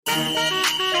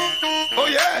Oh,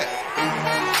 yeah.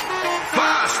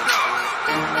 5-star.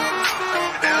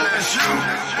 LSU.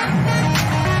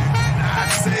 I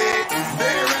said,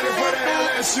 they ain't ready for the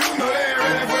LSU. No, they ain't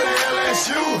ready for the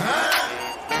LSU, huh?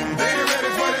 They ain't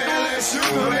ready for the LSU.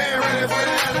 No, they ain't ready for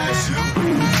the LSU.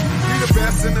 We the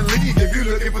best in the league if you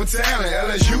looking for talent.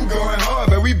 LSU going hard,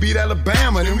 but we beat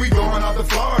Alabama, then we going out to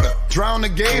Florida. Drown the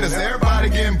Gators, everybody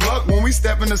getting bucked when we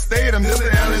step in the stadium. This is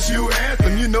the LSU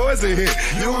anthem, you know it's a hit.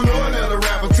 You don't know another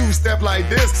rapper two-step like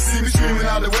this. See me screaming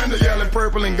out the window, yelling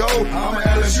purple and gold. I'm an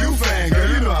LSU fan, girl,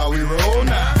 you know how we roll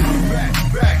now.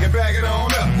 Back and back it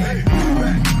on up, hey.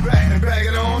 Back and back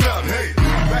it on up, hey.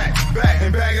 Back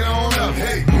and back it on up,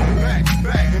 hey.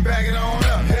 Back and back it on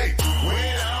up, hey.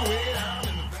 Way down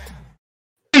in the back.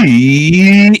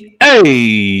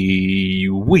 Hey,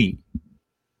 we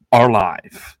are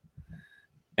live.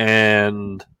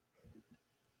 And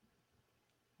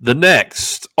the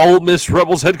next Ole Miss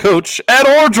Rebels head coach at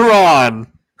Orgeron.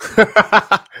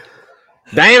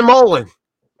 Dan Mullen.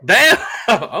 Dan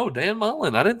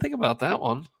Mullen. I didn't think about that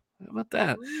one. How about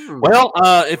that? Well,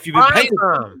 if you've been paying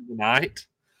attention tonight,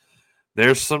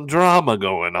 there's some drama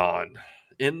going on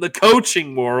in the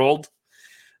coaching world.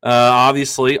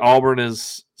 Obviously, Auburn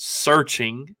is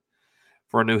searching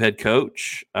for a new head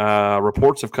coach.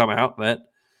 Reports have come out that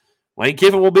Lane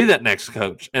Kiffin will be that next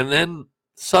coach. And then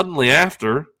suddenly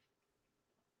after,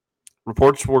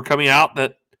 reports were coming out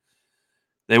that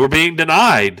they were being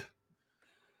denied.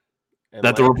 And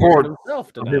that the report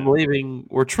of him leaving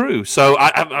were true. So,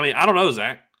 I mean, I don't know,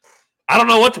 Zach. I don't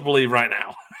know what to believe right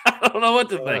now. I don't know what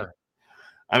to think.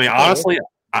 I mean, honestly,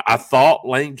 I thought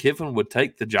Lane Kiffin would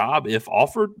take the job if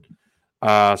offered.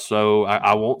 So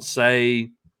I won't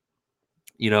say,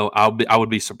 I would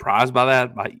be surprised by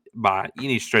that by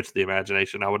any stretch of the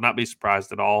imagination. I would not be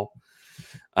surprised at all.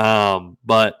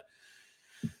 But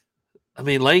I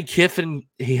mean, Lane Kiffin,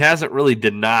 he hasn't really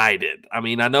denied it. I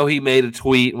mean, I know he made a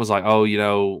tweet and was like, "Oh,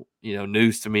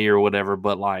 news to me" or whatever.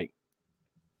 But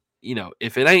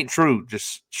if it ain't true,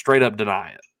 just straight up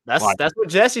deny it. That's what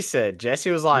Jesse said.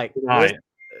 Jesse was like,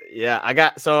 "Yeah, I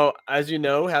got." So as you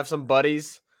know, have some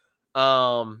buddies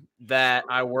that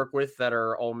I work with that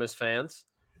are Ole Miss fans.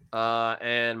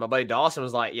 And my buddy Dawson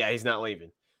was like, "Yeah, he's not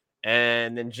leaving."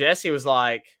 And then Jesse was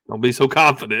like, "Don't be so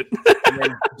confident."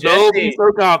 Don't be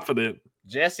so confident.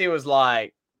 Jesse was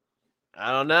like,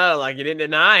 "I don't know. Like, he didn't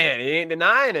deny it. He ain't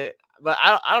denying it." But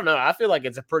I don't know. I feel like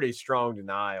it's a pretty strong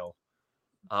denial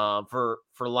for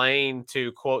Lane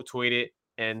to quote tweet it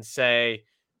and say,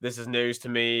 "This is news to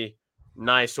me.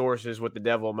 Nice sources with the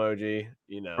devil emoji."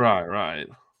 Right.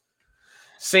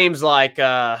 Seems like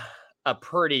a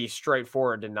pretty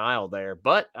straightforward denial there.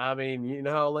 But, I mean, you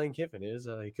know how Lane Kiffin is.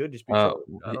 He could just be told.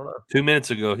 I don't know. 2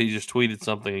 minutes ago, he just tweeted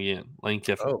something again. Lane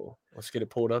Kiffin. Oh, let's get it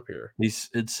pulled up here.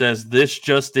 It says, "This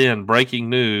just in,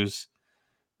 breaking news,"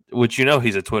 which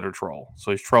he's a Twitter troll. So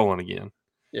he's trolling again.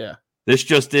 Yeah. "This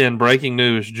just in, breaking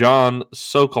news. John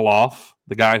Sokoloff,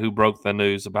 the guy who broke the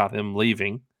news about him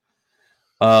leaving,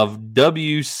 of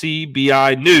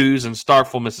WCBI News in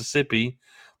Starkville, Mississippi,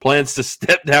 plans to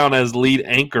step down as lead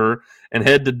anchor and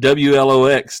head to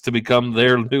WLOX to become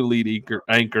their new lead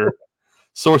anchor.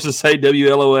 Sources say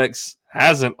WLOX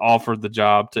hasn't offered the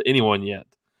job to anyone yet.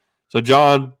 So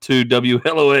John to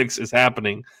WLOX is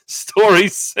happening. Story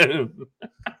soon."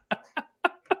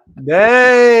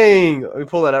 Dang. Let me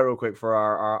pull that out real quick for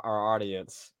our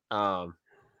audience.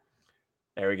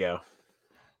 There we go.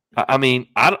 I mean,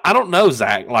 I don't know,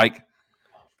 Zach. Like,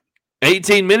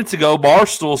 18 minutes ago,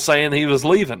 Barstool saying he was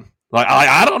leaving. Like,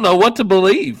 I don't know what to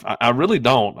believe. I really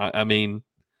don't. I mean,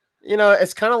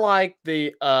 it's kind of like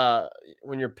the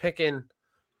when you're picking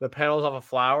the petals off a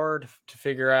flower to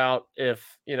figure out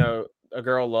if a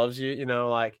girl loves you.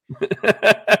 Like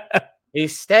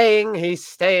he's staying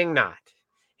not.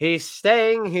 He's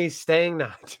staying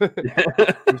not.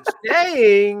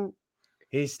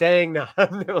 He's staying not.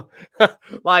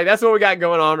 Like, that's what we got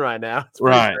going on right now. It's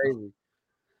right. Crazy.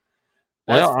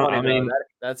 Well, funny, I mean,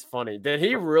 that's funny. Did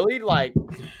he really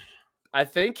I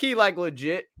think he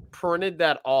legit printed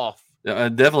that off.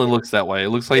 It definitely looks that way. It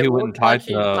looks like he went and typed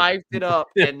it up. Typed it up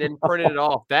and then printed it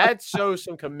off. That shows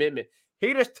some commitment.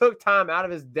 He just took time out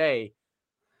of his day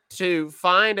to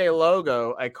find a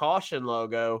logo, a caution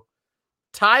logo,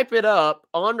 type it up,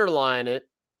 underline it,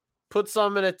 put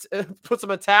some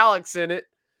italics in it,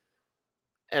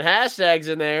 and hashtags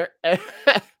in there.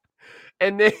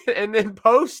 And then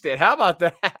post it. How about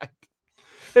that?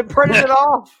 And print it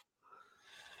off.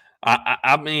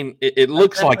 I mean, it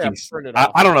looks like he's.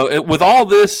 I don't know. With all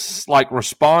this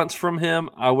response from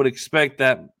him, I would expect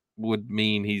that would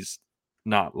mean he's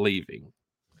not leaving.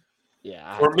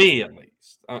 Yeah, for me at least.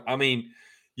 least. I mean,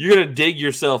 you're going to dig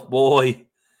yourself, boy.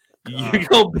 You're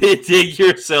going to dig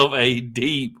yourself a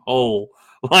deep hole,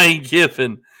 Lane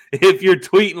Kiffin, if you're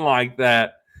tweeting like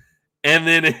that, and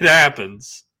then it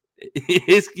happens.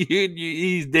 He's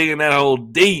digging that hole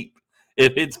deep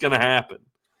if it's going to happen.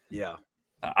 Yeah.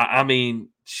 I mean,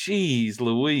 geez,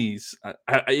 Louise.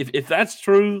 If that's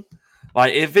true,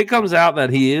 like if it comes out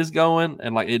that he is going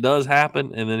and like it does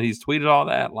happen, and then he's tweeted all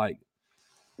that, like,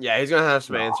 yeah, he's gonna have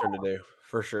some answering to do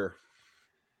for sure.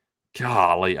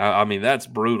 Golly, I mean that's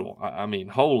brutal. I mean,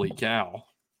 holy cow!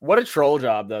 What a troll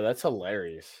job, though. That's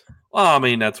hilarious. Well, I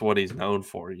mean that's what he's known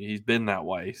for. He's been that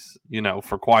way,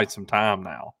 for quite some time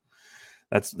now.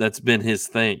 That's been his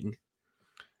thing.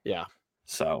 Yeah.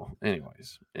 So,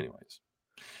 anyways.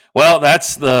 Well,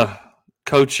 that's the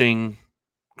coaching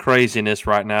craziness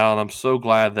right now, and I'm so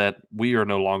glad that we are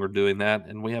no longer doing that,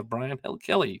 and we have Brian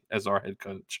Kelly as our head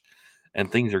coach,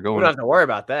 and things are going. We don't have to worry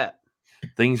about that.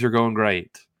 Things are going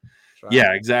great. Right.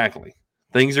 Yeah, exactly.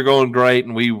 Things are going great,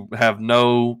 and we have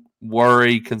no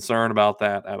concern about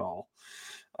that at all.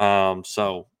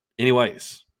 So,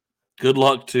 anyways, good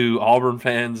luck to Auburn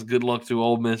fans. Good luck to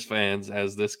Ole Miss fans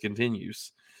as this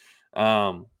continues.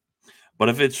 But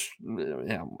if it's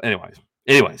anyways,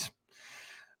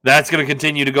 that's going to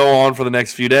continue to go on for the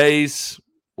next few days.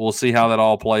 We'll see how that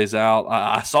all plays out.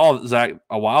 I saw, Zach,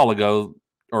 a while ago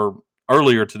or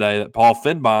earlier today that Paul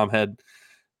Finbaum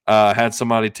had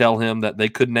somebody tell him that they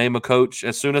could name a coach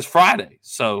as soon as Friday.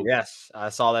 So yes, I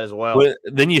saw that as well.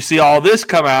 Then you see all this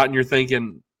come out, and you're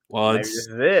thinking, well, maybe this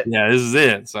is it. Yeah, this is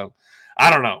it. So I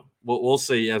don't know. We'll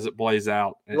see as it plays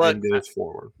out and goes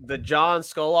forward. The John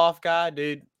Skoloff guy,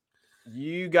 dude.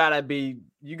 You gotta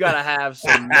have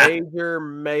some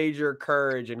major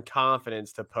courage and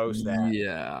confidence to post that.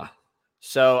 Yeah.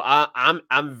 So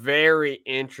I'm very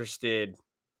interested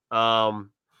to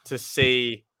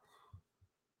see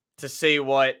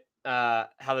what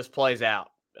how this plays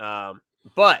out.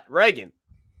 But Reagan,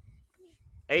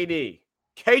 AD,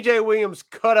 KJ Williams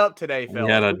cut up today, fellas. We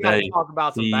gotta talk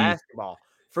about some basketball.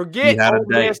 Forget Ole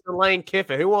Miss and Lane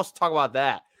Kiffin. Who wants to talk about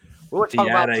that? We want to talk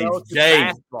about LSU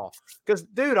basketball. Because,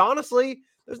 dude, honestly,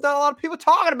 there's not a lot of people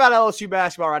talking about LSU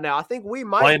basketball right now. I think we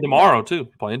might playing tomorrow, too.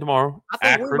 Playing tomorrow.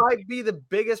 I think we might be the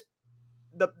biggest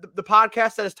the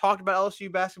podcast that has talked about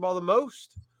LSU basketball the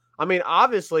most. I mean,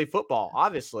 obviously football,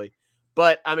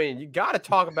 but I mean, you got to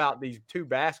talk about these two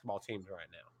basketball teams right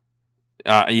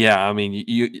now. Yeah, I mean,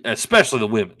 you especially the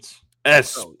women's,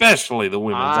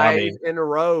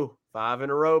 Five in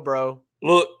a row, bro.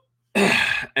 Look,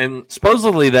 and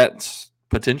supposedly that's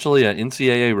potentially an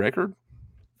NCAA record.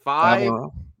 5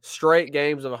 straight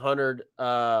games of 100.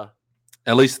 At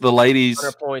least the ladies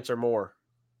 100 points or more.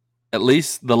 At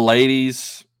least the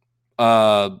ladies'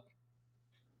 official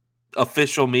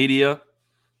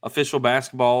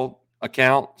basketball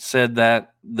account said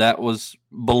that was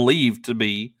believed to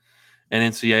be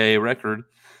an NCAA record.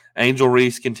 Angel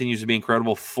Reese continues to be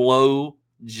incredible. Flo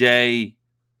J.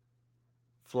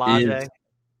 I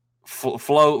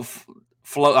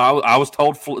was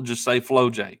told just say Flo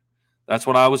J. That's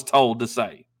what I was told to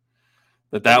say.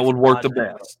 That would work the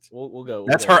best. We'll go.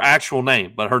 That's her actual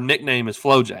name, but her nickname is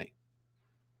Flo J.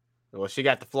 Well, she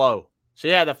got the flow. She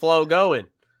had the flow going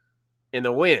in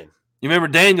the win. You remember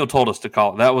Daniel told us to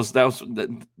call it. That was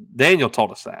Daniel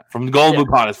told us that from the Gold Blue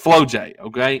Pod. It's Flo J.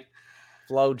 Okay,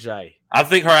 Flo J. I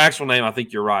think her actual name. I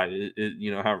think you're right.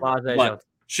 But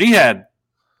she had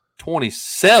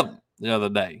 27 the other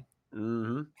day.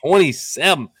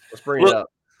 27. Let's bring it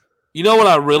up. You know what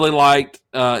I really liked?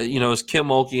 Is Kim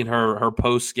Mulkey and her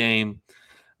post game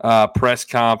press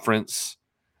conference.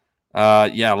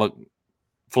 Look,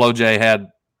 Flo J had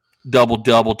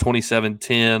double-double,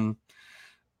 27-10.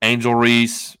 Angel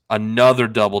Reese, another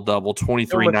double-double,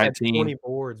 23-19. 20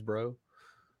 boards, bro.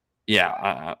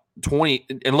 Yeah, 20.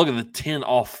 And look at the 10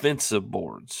 offensive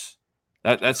boards.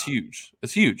 That's huge.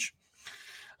 That's huge.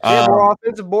 She had more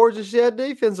offensive boards than she had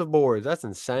defensive boards. That's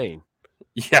insane.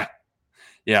 Yeah.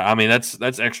 Yeah, I mean,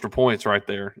 that's extra points right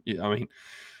there. I mean,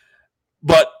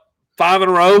 but 5 in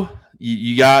a row,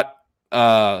 you got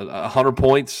 100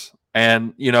 points.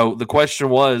 And, the question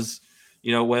was,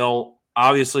 well,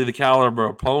 obviously the caliber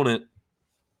opponent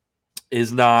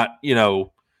is not,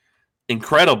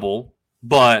 incredible.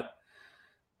 But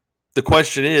the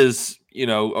question is,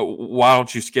 why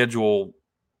don't you schedule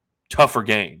tougher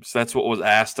games? That's what was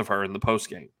asked of her in the post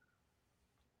game.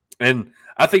 And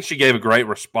I think she gave a great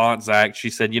response, Zach. She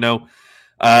said,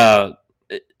 the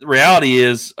reality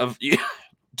is of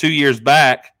 2 years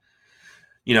back,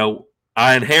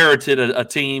 I inherited a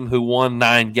team who won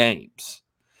 9 games.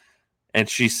 And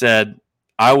she said,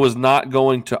 I was not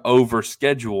going to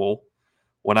overschedule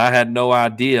when I had no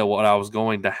idea what I was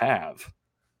going to have.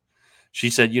 She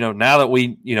said, now that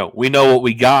we know what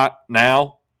we got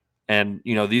now, and,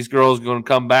 these girls are going to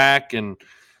come back. And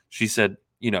she said,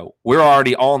 we're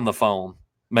already on the phone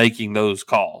making those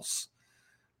calls.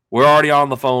 We're already on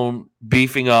the phone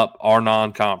beefing up our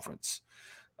non-conference.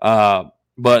 But,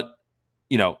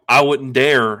 I wouldn't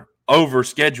dare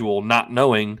overschedule not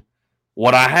knowing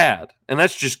what I had. And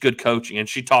that's just good coaching. And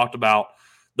she talked about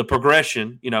the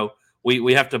progression.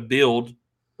 We have to build.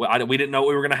 We didn't know what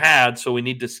we were going to have, so we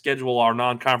need to schedule our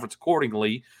non-conference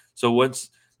accordingly. So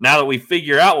now that we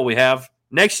figure out what we have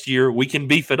next year, we can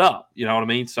beef it up. You know what I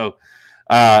mean? So,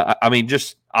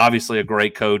 just obviously a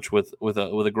great coach with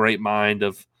a great mind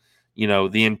of,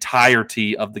 the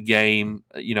entirety of the game,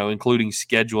 including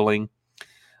scheduling.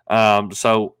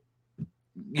 So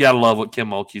you gotta love what Kim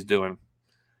Mulkey's doing.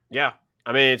 Yeah,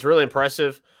 it's really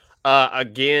impressive.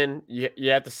 Again,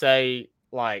 you have to say,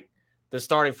 like, the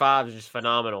starting five is just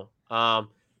phenomenal. And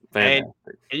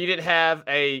you didn't have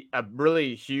a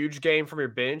really huge game from your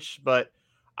bench, but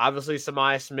obviously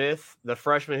Samaya Smith, the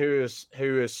freshman who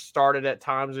has started at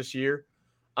times this year,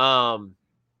 11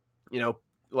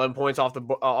 points off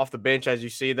the bench, as you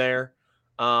see there.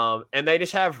 And they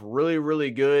just have really,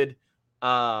 really good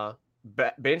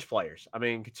bench players.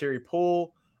 Kateri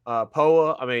Poole,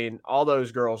 Poa, all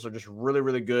those girls are just really,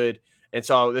 really good. And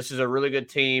so this is a really good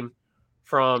team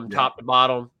from top to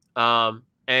bottom.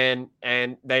 And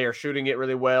they are shooting it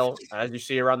really well, as you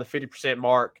see, around the 50%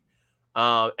 mark.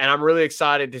 And I'm really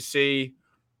excited to see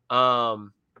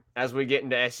as we get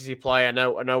into SEC play. I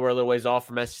know we're a little ways off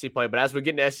from SEC play, but as we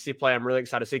get into SEC play, I'm really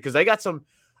excited to see, because they got some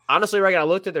 – honestly, Reagan, I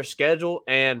looked at their schedule,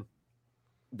 and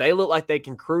they look like they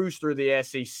can cruise through the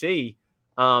SEC.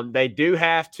 They do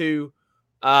have two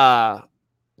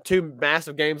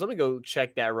massive games. Let me go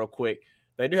check that real quick.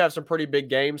 They do have some pretty big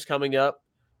games coming up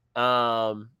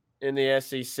in the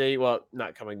SEC. Well,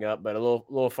 not coming up, but a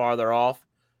little farther off.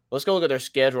 Let's go look at their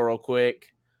schedule real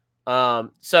quick.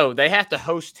 So they have to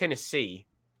host Tennessee.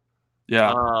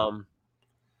 Yeah.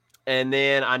 And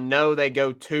then I know they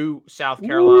go to South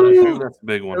Carolina, that's a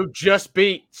big one, who just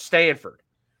beat Stanford.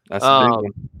 That's a big one.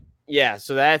 Yeah,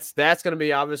 so that's going to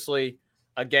be obviously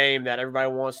a game that everybody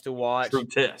wants to watch. True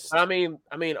test. But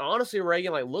honestly,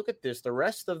 Reagan, like, look at this. The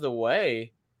rest of the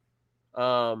way,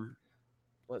 let's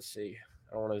see.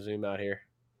 I don't want to zoom out here.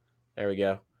 There we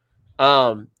go.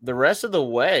 The rest of the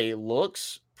way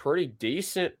looks pretty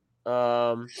decent.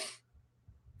 For,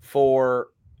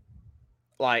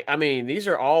 like, these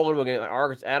are all winnable games.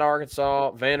 Like at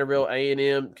Arkansas, Vanderbilt,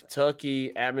 A&M,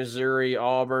 Kentucky, at Missouri,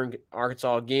 Auburn,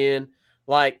 Arkansas again.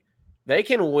 Like, they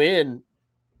can win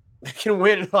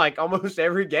like almost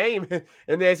every game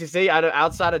in the SEC. I know,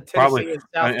 outside of Tennessee and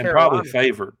South Carolina.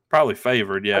 Probably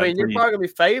favored. Yeah, you're probably gonna be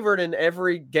favored in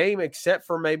every game except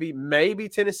for maybe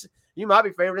Tennessee. You might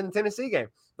be favored in the Tennessee game.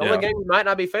 The only game you might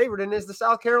not be favored in is the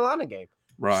South Carolina game.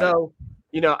 Right. So,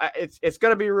 it's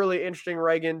going to be really interesting,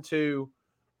 Reagan, to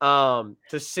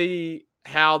see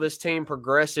how this team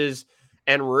progresses.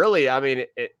 And really,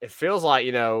 it feels like,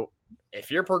 if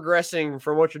you're progressing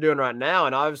from what you're doing right now,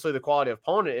 and obviously the quality of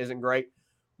opponent isn't great,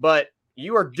 but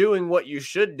you are doing what you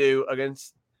should do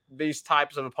against these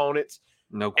types of opponents.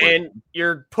 No question. And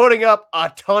you're putting up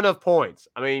a ton of points.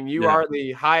 You are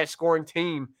the highest scoring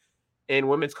team in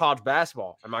women's college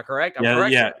basketball. Am I correct? I'm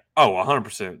correct. Yeah. Oh,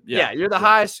 100%. Yeah, you're the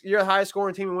highest. You're the highest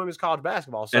scoring team in women's college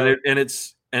basketball. So, it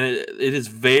is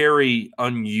very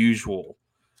unusual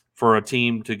for a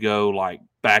team to go like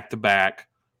back to back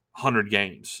 100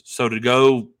 games. So to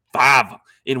go 5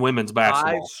 in women's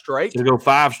basketball, 5 straight. To go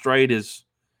 5 straight is,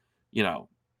 And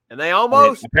they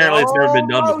almost apparently it's never been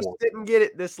done before. Didn't get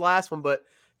it this last one, but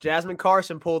Jasmine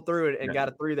Carson pulled through and got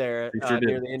a 3 there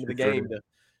near the end of the game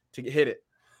to hit it.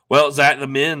 Well, Zach, the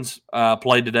men's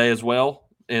played today as well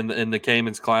in the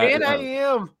Cayman's Classic. 10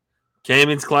 a.m.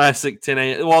 Cayman's Classic, 10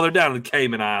 a.m. Well, they're down in the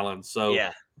Cayman Islands, so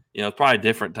it's probably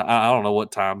different. I don't know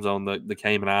what time zone the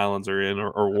Cayman Islands are in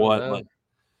or what. But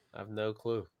I have no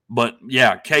clue. But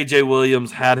yeah, KJ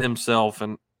Williams had himself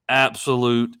an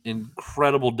absolute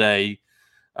incredible day.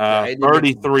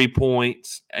 33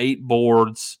 points, 8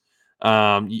 boards.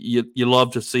 You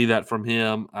love to see that from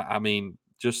him.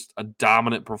 Just a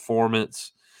dominant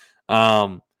performance.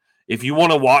 If you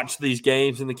want to watch these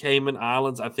games in the Cayman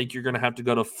Islands, I think you're going to have to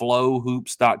go to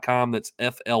flowhoops.com. That's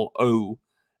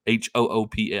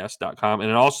FLOHOOPS.com.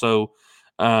 And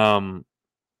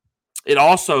it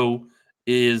also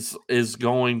is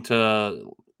going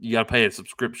to, you got to pay a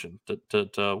subscription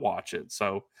to watch it.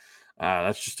 So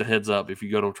that's just a heads up. If you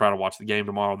go to try to watch the game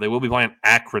tomorrow, they will be playing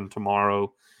Akron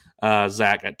tomorrow,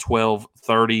 Zach, at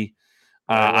 12:30.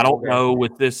 I don't know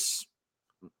with this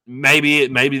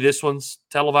maybe this one's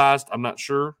televised. I'm not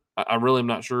sure. I really am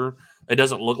not sure. It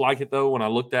doesn't look like it though. When I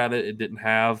looked at it, it didn't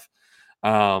have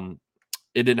a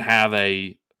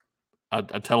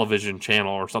television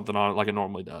channel or something on it like it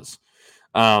normally does.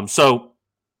 So,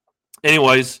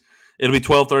 anyways, it'll be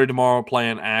 12:30 tomorrow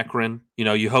playing Akron.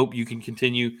 You hope you can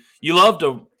continue. You love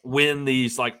to win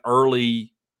these like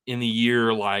early in the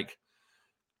year, like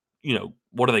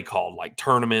what are they called, like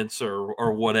tournaments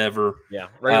or whatever. Yeah,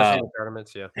 regular season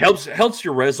tournaments. Yeah, helps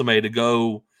your resume to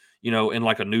go in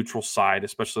like a neutral site,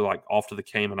 especially like off to the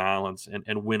Cayman Islands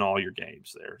and win all your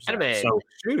games there.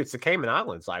 Shoot, it's the Cayman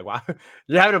Islands. Like, why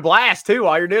you're having a blast too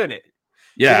while you're doing it.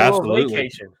 Yeah, absolutely.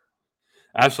 Vacation.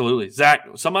 Absolutely. Zach,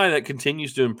 somebody that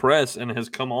continues to impress and has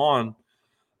come on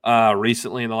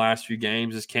recently in the last few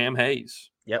games is Cam Hayes.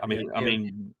 Yep. I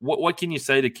mean, what can you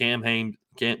say to Cam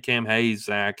Hayes,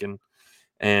 Zach,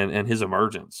 and his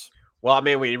emergence? Well, I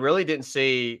mean, we really didn't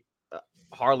see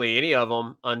hardly any of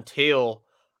them until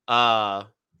the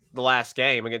last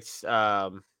game against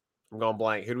I'm going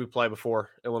blank. Who did we play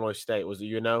before Illinois State? Was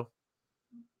it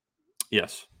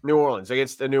Yes. New Orleans,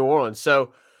 against the New Orleans.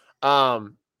 So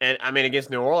and I mean,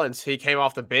 against New Orleans, he came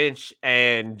off the bench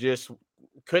and just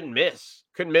couldn't miss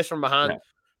from behind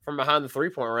the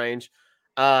 3-point range.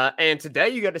 And today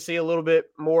you got to see a little bit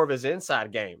more of his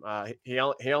inside game. He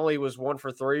only was 1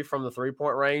 for 3 from the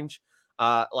 3-point range.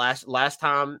 Last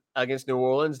time against New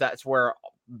Orleans, that's where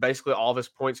basically all of his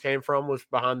points came from, was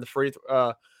behind the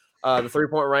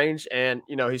 3-point range. And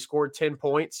he scored 10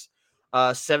 points,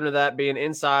 7 of that being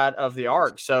inside of the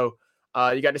arc. So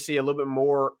you got to see a little bit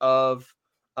more of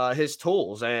his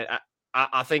tools. And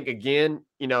I think, again,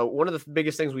 one of the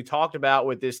biggest things we talked about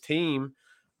with this team,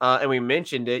 and we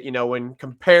mentioned it, when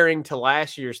comparing to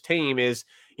last year's team, is,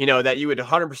 that you would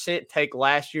 100% take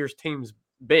last year's team's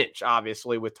bench,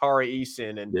 obviously, with Tari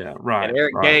Eason and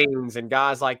Eric Gaines and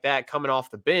guys like that coming off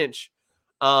the bench.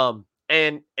 And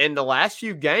in the last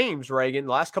few games, Reagan,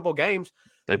 the last couple of games,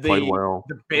 they played well.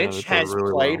 The bench has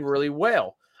played really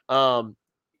well.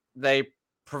 They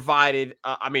provided,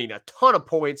 a ton of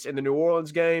points in the New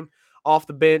Orleans game off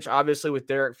the bench, obviously, with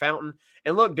Derek Fountain.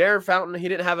 And look, Derek Fountain, he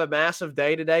didn't have a massive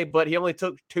day today, but he only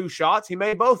took 2 shots. He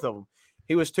made both of them.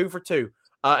 He was 2 for 2,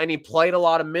 and he played a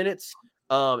lot of minutes.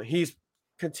 He's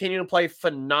continuing to play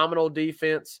phenomenal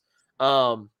defense.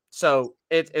 So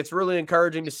it's really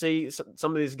encouraging to see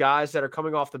some of these guys that are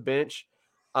coming off the bench,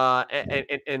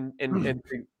 and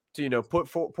to put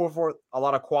forth a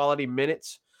lot of quality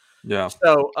minutes. Yeah.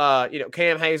 So,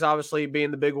 Cam Hayes obviously being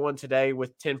the big one today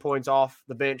with 10 points off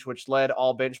the bench, which led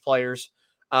all bench players.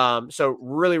 So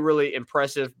really, really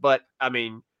impressive. But, I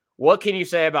mean, what can you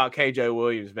say about KJ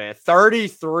Williams, man?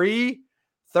 33?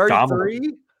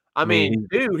 Dominant. I mean,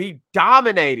 dude, he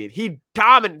dominated.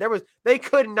 They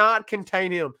could not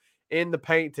contain him in the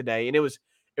paint today. And it was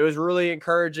really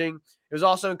encouraging. It was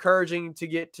also encouraging to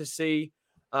get to see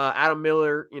Adam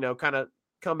Miller, kind of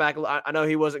come back. I know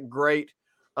he wasn't great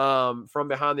from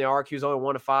behind the arc. He was only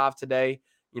 1 of 5 today.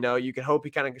 You can hope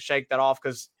he kind of shake that off,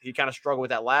 because he kind of struggled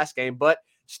with that last game, but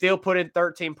still put in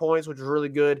 13 points, which was really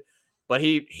good. But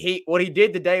what he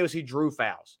did today was he drew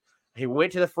fouls. He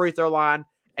went to the free throw line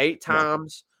 8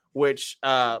 times, which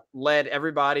led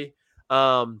everybody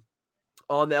on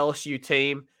the LSU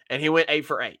team, and he went 8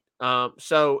 for 8.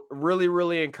 So really,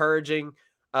 really encouraging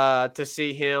to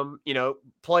see him,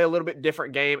 play a little bit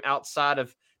different game outside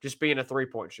of just being a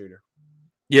 3-point shooter.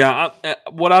 Yeah,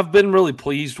 what I've been really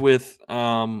pleased with,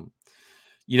 the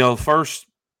first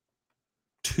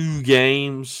 2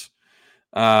 games,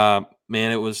 man,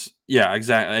 it was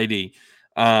exactly.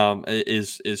 AD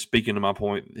is speaking to my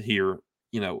point here.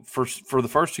 For the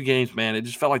first 2 games, man, it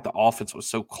just felt like the offense was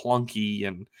so clunky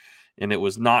and it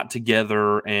was not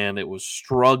together, and it was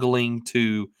struggling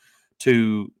to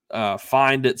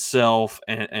find itself,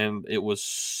 and it was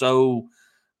so.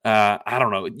 I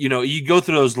don't know. You go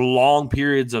through those long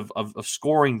periods of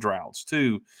scoring droughts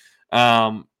too,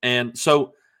 and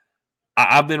so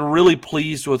I've been really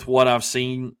pleased with what I've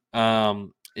seen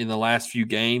in the last few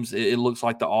games. It looks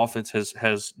like the offense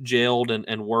has gelled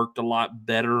and worked a lot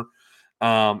better,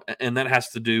 and that has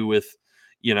to do with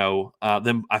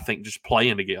them, I think, just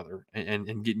playing together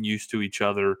and getting used to each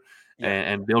other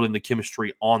and building the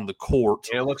chemistry on the court.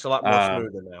 And it looks a lot more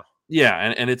smoother now. Yeah,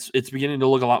 and it's beginning to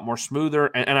look a lot more smoother,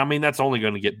 and I mean that's only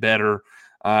going to get better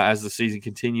as the season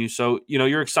continues. So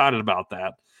you're excited about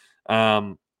that.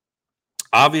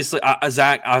 Obviously,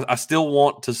 Zach, I still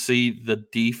want to see the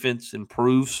defense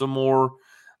improve some more.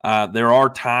 There are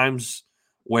times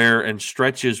and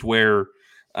stretches where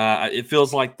it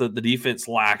feels like the defense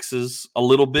laxes a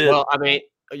little bit. Well, I mean,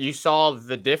 you saw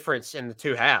the difference in the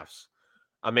 2 halves.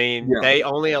 I mean, Yeah. they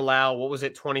only allow,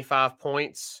 25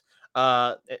 points?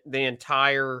 The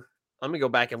entire – let me go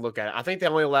back and look at it. I think they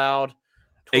only allowed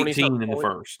 18 in the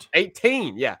first.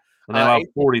 18, yeah. And they allowed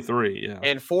 43, yeah.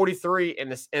 And 43 in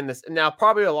this. Now,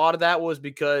 probably a lot of that was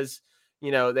because,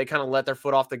 they kind of let their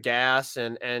foot off the gas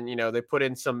and they put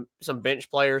in some bench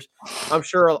players. I'm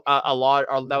sure a lot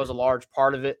that was a large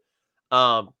part of it.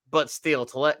 But still,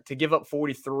 to give up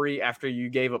 43 after you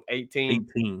gave up 18,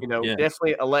 yes.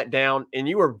 definitely a letdown, and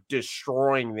you were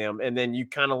destroying them. And then you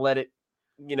kind of let it,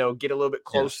 get a little bit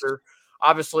closer. Yes.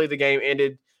 Obviously, the game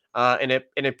ended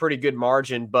in a pretty good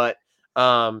margin, but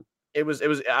it was.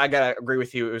 I gotta agree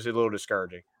with you. It was a little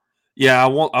discouraging. Yeah, I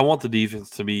want the defense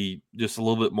to be just a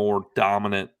little bit more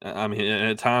dominant. I mean,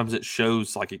 at times it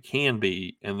shows like it can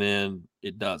be, and then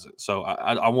it doesn't. So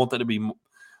I want that to be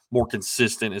more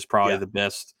consistent. Is probably the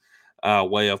best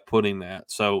way of putting that.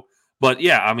 So, but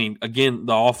yeah, I mean, again,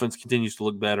 the offense continues to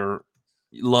look better.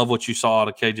 You love what you saw out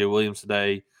of KJ Williams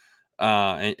today,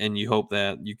 and you hope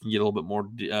that you can get a little bit more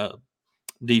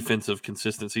defensive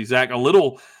consistency. Zach,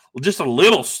 just a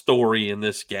little story in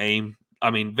this game. I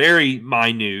mean, very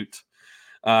minute.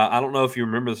 I don't know if you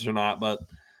remember this or not, but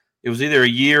it was either a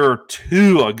year or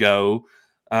two ago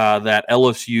that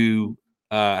LSU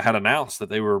had announced that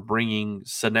they were bringing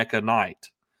Seneca Knight.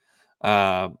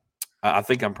 I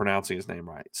think I'm pronouncing his name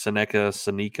right. Seneca.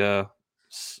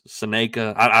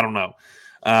 I don't know.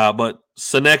 But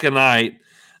Seneca Knight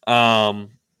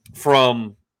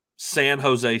from San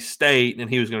Jose State,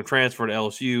 and he was going to transfer to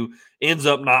LSU, ends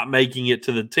up not making it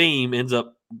to the team, ends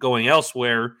up going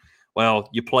elsewhere. Well,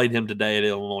 you played him today at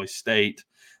Illinois State,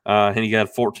 and he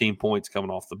got 14 points coming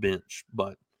off the bench.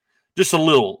 But just a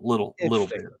little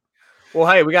bit. Well,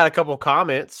 hey, we got a couple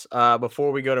comments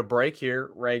before we go to break here,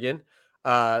 Reagan.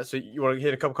 So you want to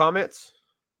hit a couple comments?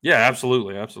 Yeah,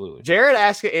 absolutely. Jared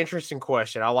asked an interesting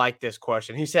question. I like this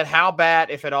question. He said, how bad,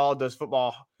 if at all, does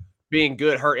football being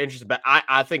good hurt interest? But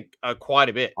I think quite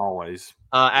a bit. Always.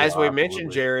 As we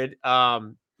mentioned, Jared,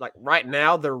 like right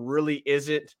now, there really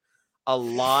isn't a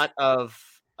lot of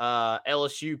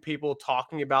LSU people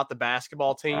talking about the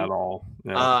basketball team at all.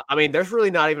 Yeah. I mean, there's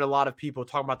really not even a lot of people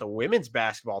talking about the women's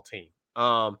basketball team.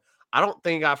 I don't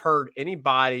think I've heard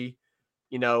anybody,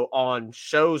 on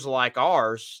shows like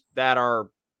ours that are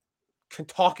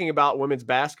talking about women's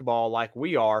basketball like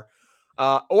we are,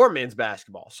 or men's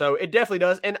basketball. So it definitely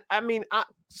does. And I mean,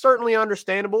 certainly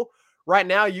understandable. Right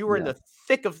now, you were in the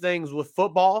thick of things with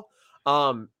football.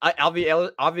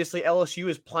 Obviously, LSU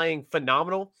is playing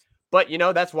phenomenal, but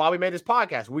that's why we made this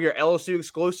podcast. We are LSU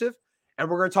exclusive, and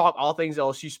we're going to talk all things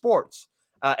LSU sports,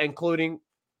 including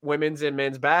women's and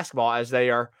men's basketball as they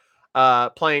are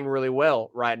playing really well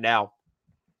right now.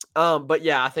 But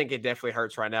yeah, I think it definitely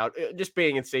hurts right now. Just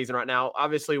being in season right now.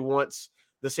 Obviously, once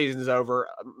the season is over,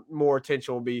 more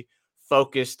attention will be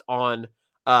focused on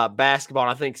basketball.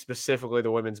 And I think specifically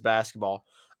the women's basketball.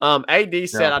 AD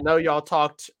said, I know y'all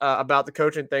talked about the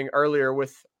coaching thing earlier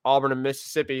with Auburn and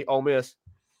Mississippi, Ole Miss,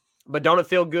 but don't it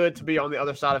feel good to be on the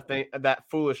other side of that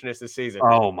foolishness this season?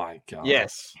 Oh my God.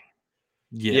 Yes.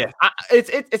 Yeah.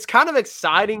 It's kind of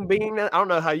exciting being that. I don't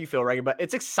know how you feel, Reagan, but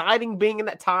it's exciting being in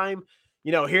that time,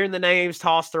 hearing the names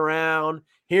tossed around,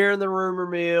 hearing the rumor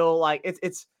mill. Like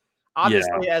it's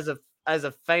obviously as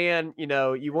a fan, you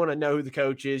want to know who the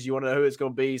coach is, you want to know who it's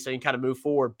going to be, so you can kind of move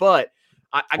forward. But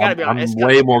I got to be honest. I'm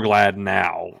way more glad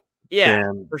now.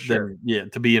 Yeah, for sure.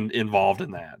 To be involved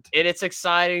in that. And it's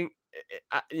exciting.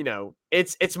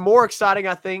 It's more exciting,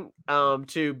 I think,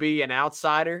 to be an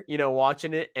outsider,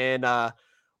 watching it and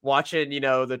watching,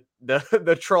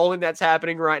 the trolling that's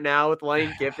happening right now with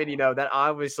Lane Kiffin. That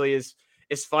obviously is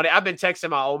funny. I've been texting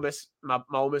my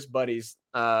Ole Miss buddies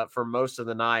for most of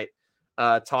the night,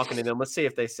 talking to them. Let's see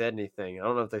if they said anything. I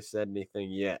don't know if they said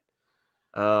anything yet.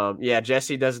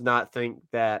 Jesse does not think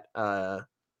that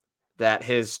that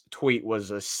his tweet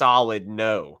was a solid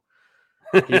no.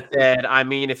 He said, I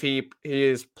mean, if he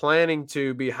is planning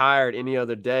to be hired any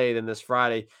other day than this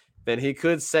Friday, then he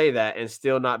could say that and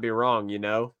still not be wrong,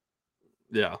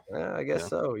 Yeah. I guess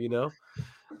so,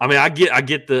 I mean, I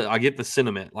get the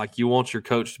sentiment. Like, you want your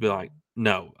coach to be like,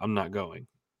 no, I'm not going.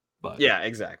 But yeah,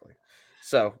 exactly.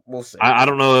 So we'll see. I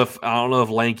don't know if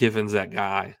Lane Kiffin's that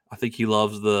guy. I think he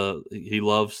loves the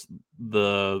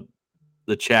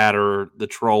chatter, the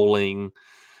trolling,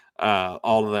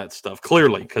 all of that stuff.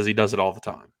 Clearly, because he does it all the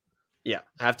time. Yeah,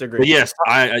 I have to agree. But yes,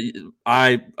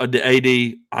 I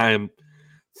am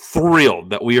thrilled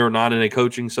that we are not in a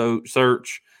coaching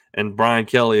search, and Brian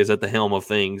Kelly is at the helm of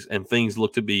things, and things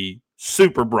look to be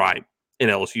super bright in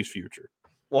LSU's future.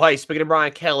 Well, hey, speaking of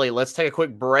Brian Kelly, let's take a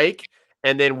quick break,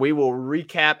 and then we will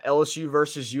recap LSU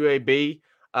versus UAB.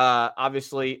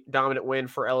 Obviously, dominant win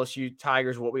for LSU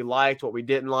Tigers, what we liked, what we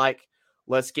didn't like.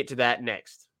 Let's get to that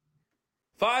next.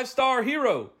 5-Star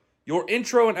Hero, your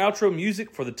intro and outro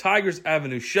music for the Tigers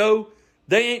Avenue show.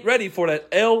 They ain't ready for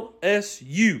that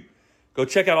LSU. Go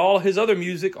check out all his other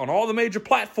music on all the major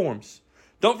platforms.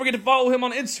 Don't forget to follow him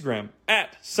on Instagram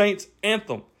at Saints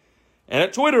Anthem and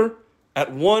at Twitter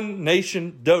at One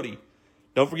Nation Doty.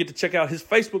 Don't forget to check out his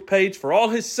Facebook page for all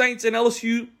his Saints and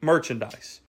LSU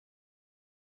merchandise.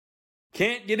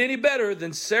 Can't get any better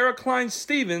than Sarah Klein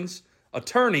Stevens,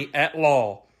 attorney at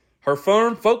law. Her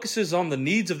firm focuses on the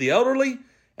needs of the elderly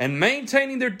and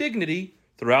maintaining their dignity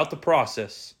throughout the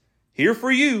process. Here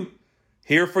for you,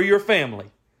 here for your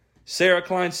family. Sarah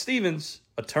Klein Stevens,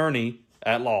 attorney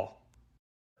at law.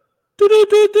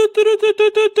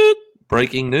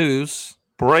 Breaking news.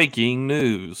 Breaking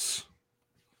news.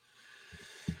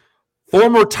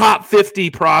 Former top 50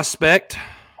 prospect.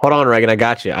 Hold on, Reagan. I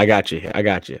got you. Are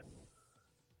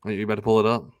you about to pull it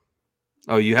up?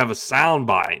 Oh, you have a sound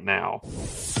bite now.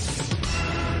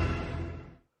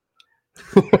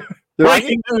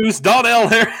 Breaking news. Donnell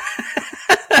here.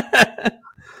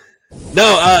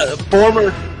 No,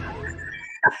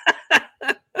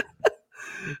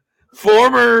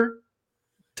 former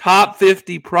top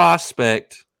 50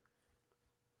 prospect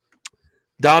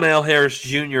Donnell Harris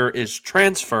Jr. is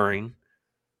transferring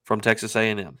from Texas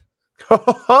A&M.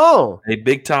 Oh, A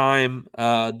big-time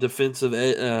defensive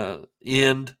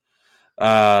end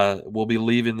will be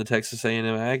leaving the Texas A&M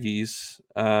Aggies.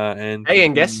 And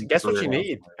guess what you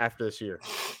need after this year?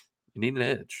 You need an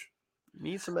edge. You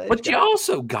need some edge. But you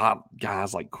also got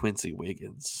guys like Quincy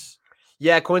Wiggins.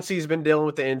 Yeah, Quincy's been dealing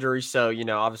with the injury, so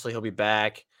obviously he'll be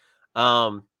back.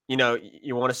 You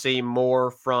want to see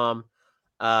more from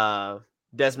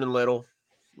Desmond Little,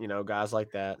 guys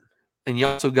like that. And you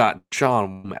also got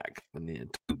Sean Womack in the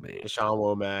end too, man. Deshaun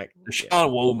Womack.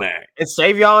 Womack. And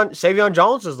Savion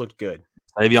Jones has looked good.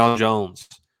 Savion Jones.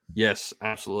 Yes,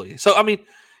 absolutely. So, honestly,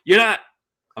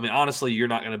 you're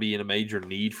not going to be in a major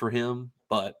need for him.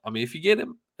 But, if you get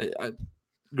him,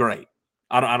 great.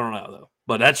 I don't know, though.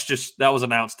 But that was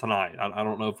announced tonight. I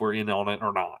don't know if we're in on it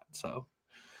or not. So,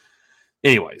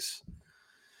 anyways.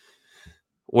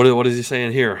 What is he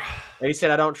saying here? He said,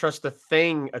 I don't trust the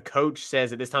thing a coach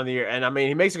says at this time of the year. And,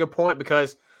 he makes a good point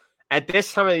because at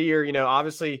this time of the year,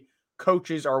 obviously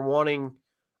coaches are wanting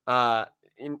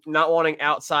not wanting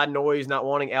outside noise, not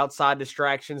wanting outside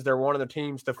distractions. They're wanting their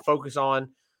teams to focus on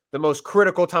the most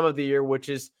critical time of the year, which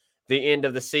is the end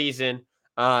of the season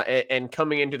and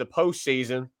coming into the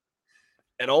postseason.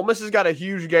 And Ole Miss has got a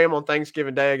huge game on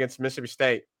Thanksgiving Day against Mississippi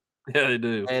State. Yeah, they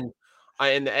do. And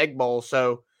in the Egg Bowl.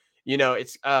 So,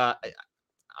 it's I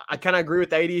kind of agree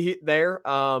with 80 there.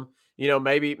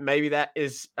 Maybe that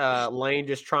is Lane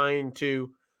just trying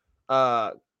to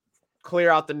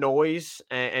clear out the noise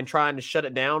and trying to shut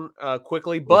it down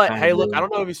quickly. But hey, look, I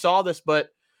don't know if you saw this, but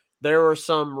there were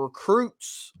some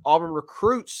Auburn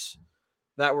recruits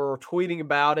that were tweeting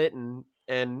about it and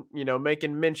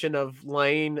making mention of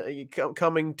Lane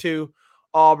coming to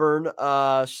Auburn.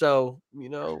 So,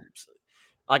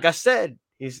 like I said,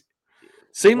 he's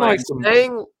staying.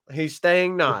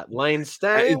 Not Lane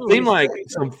staying. It seemed like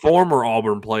some former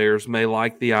Auburn players may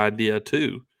like the idea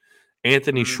too.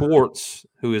 Anthony Schwartz,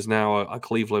 who is now a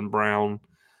Cleveland Brown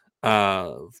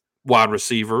wide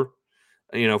receiver,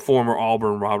 former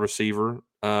Auburn wide receiver,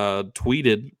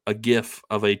 tweeted a GIF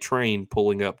of a train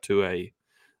pulling up to a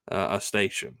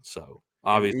station. So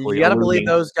obviously, you got to believe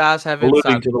those guys have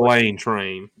alluding to the Lane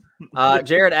train.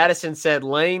 Jared Addison said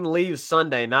Lane leaves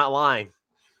Sunday. Not lying.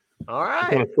 All right.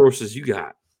 What kind of sources you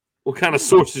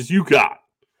got?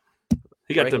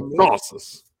 He got them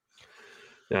sauces.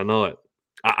 Yeah, I know it.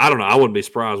 I don't know. I wouldn't be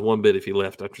surprised one bit if he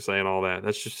left after saying all that.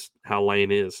 That's just how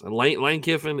Lane is. And Lane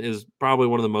Kiffin is probably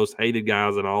one of the most hated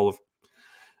guys in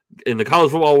the college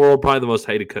football world, probably the most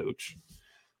hated coach.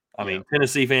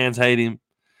 Tennessee fans hate him.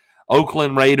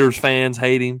 Oakland Raiders fans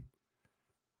hate him.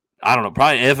 I don't know.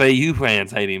 Probably FAU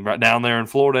fans hate him right down there in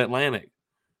Florida Atlantic.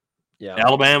 Yeah.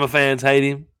 Alabama fans hate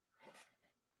him.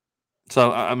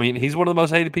 So, he's one of the most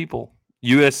hated people.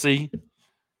 USC.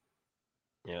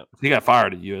 Yeah. He got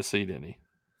fired at USC, didn't he?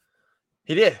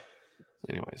 He did.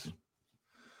 Anyways.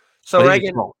 So,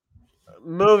 Reagan,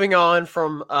 moving on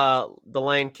from the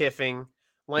Lane Kiffin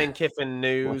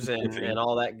news and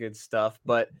all that good stuff.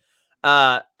 But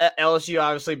LSU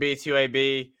obviously beats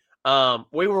UAB.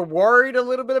 We were worried a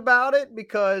little bit about it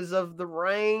because of the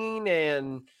rain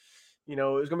and, it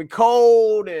was going to be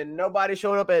cold and nobody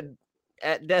showing up at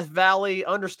Death Valley.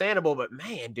 Understandable. But,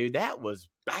 man, dude, that was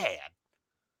bad.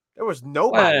 There was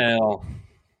nobody. Well,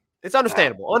 it's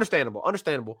understandable.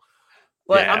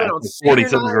 But Yeah, I mean, on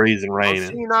 47 degrees and on raining.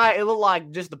 senior night, it looked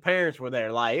like just the parents were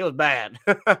there. Like it was bad.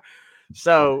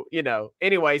 So,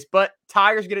 anyways, but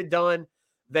Tigers get it done.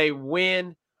 They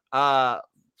win. What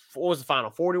was the final?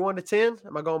 41-10?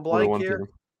 Am I going blank here? 41-10.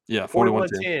 Yeah,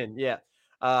 41-10.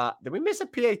 Yeah. Did we miss a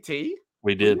PAT?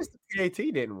 We We did. missed a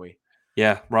PAT, didn't we?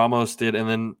 Yeah, Ramos did, and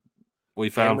then we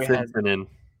found Fenton in.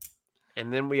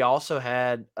 And then we also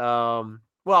had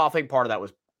I think part of that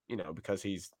was, because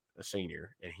he's a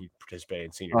senior and he participated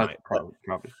in senior night. Probably.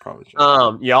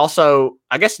 You also,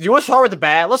 I guess, do you want to start with the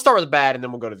bad? Let's start with the bad and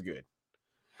then we'll go to the good.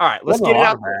 All right, let's get it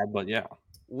out there. But yeah.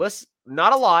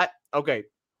 Not a lot. Okay,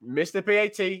 missed the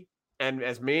PAT, and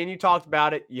as me and you talked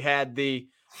about it, you had the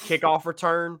kickoff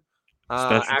return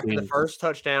after the first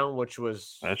touchdown, which was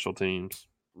special teams.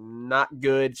 Not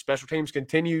good. Special teams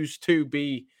continues to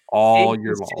be all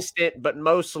year long, but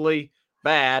mostly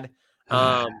bad.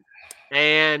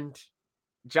 And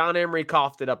John Emery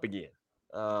coughed it up again,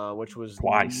 which was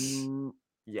twice.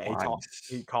 Yeah,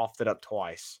 he coughed it up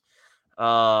twice.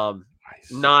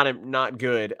 Not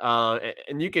good.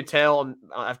 And you could tell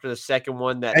after the second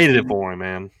one that hated it for him,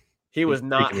 man. He was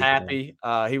not happy.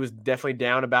 He was definitely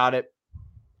down about it.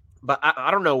 But I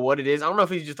don't know what it is. I don't know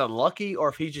if he's just unlucky or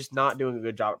if he's just not doing a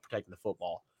good job at protecting the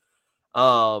football.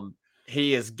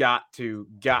 He has got to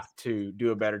do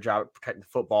a better job at protecting the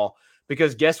football,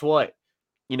 because guess what?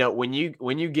 When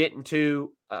you get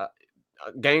into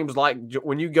games like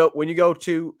when you go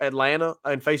to Atlanta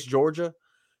and face Georgia,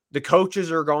 the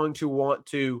coaches are going to want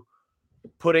to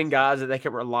put in guys that they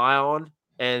can rely on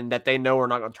and that they know are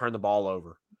not going to turn the ball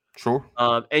over. Sure.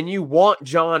 And you want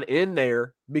John in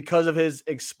there because of his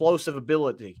explosive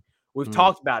ability. We've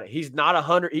talked about it. He's not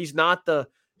 100. He's not the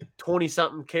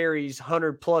 20-something carries,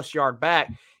 100+ yard back.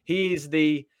 He's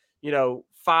the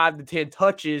 5 to 10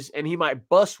 touches, and he might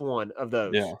bust one of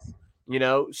those.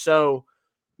 Yeah. So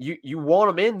you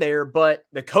want him in there, but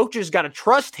the coaches got to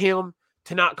trust him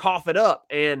to not cough it up,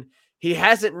 and he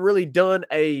hasn't really done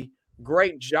a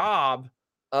great job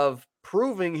of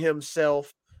proving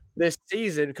himself this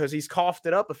season because he's coughed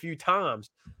it up a few times.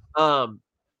 And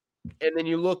then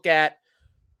you look at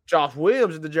Josh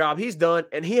Williams and the job he's done,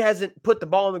 and he hasn't put the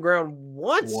ball on the ground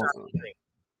once.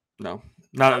 No,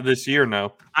 not this year.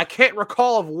 No, I can't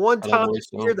recall of one time this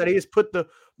year that he has put the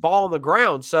ball on the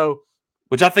ground. So,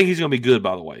 which I think he's going to be good,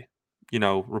 by the way.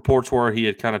 Reports were he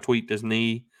had kind of tweaked his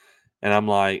knee, and I'm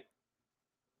like,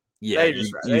 yeah, you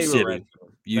sit him.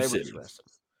 You sit him.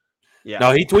 Yeah.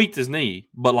 No, he tweaked his knee,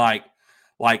 but like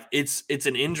it's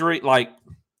an injury. Like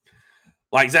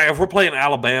Zach, if we're playing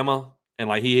Alabama and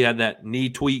like he had that knee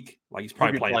tweak, like he's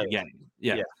probably playing the game.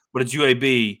 Yeah. But it's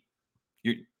UAB,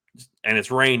 and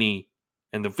it's rainy,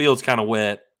 and the field's kind of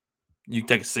wet. You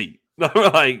take a seat.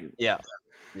 Yeah,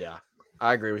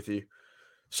 I agree with you.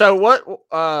 So what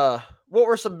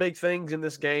were some big things in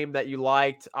this game that you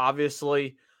liked?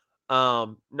 Obviously,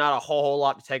 not a whole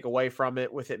lot to take away from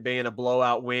it, with it being a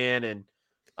blowout win and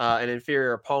an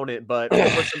inferior opponent. But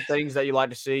what were some things that you like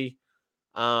to see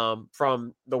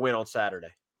from the win on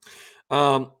Saturday?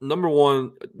 Number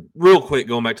one, real quick,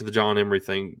 going back to the John Emery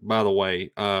thing, by the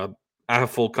way, I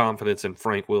have full confidence in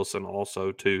Frank Wilson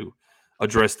also to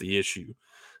address the issue.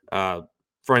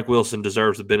 Frank Wilson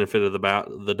deserves the benefit of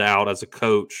the doubt as a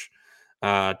coach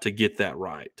to get that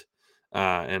right.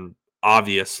 And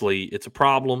obviously it's a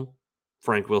problem.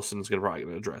 Frank Wilson's probably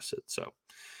going to address it. So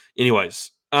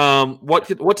anyways, what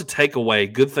to take away?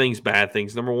 Good things, bad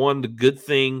things. Number one, the good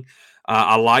thing,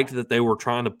 I liked that they were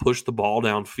trying to push the ball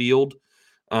downfield.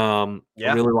 I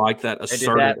really like that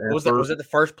assertive effort. Was it the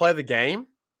first play of the game?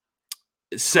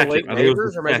 Second. I think it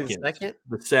was the second.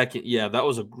 The second, yeah. That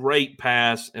was a great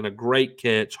pass and a great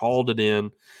catch. Hauled it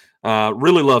in.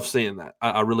 Really love seeing that.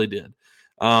 I really did.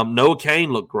 Noah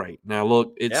Kane looked great. Now,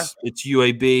 look, it's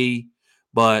UAB,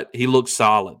 but he looks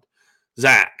solid.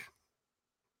 Zach,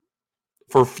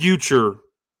 for future,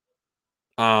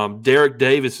 Derek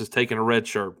Davis is taking a red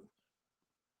shirt.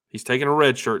 He's taking a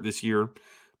red shirt this year.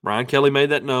 Brian Kelly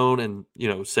made that known and,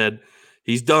 said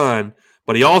he's done.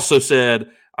 But he also said,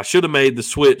 I should have made the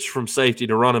switch from safety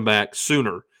to running back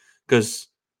sooner, because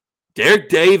Derek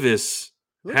Davis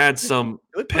had some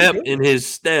pep in his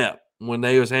step when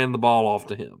they was handing the ball off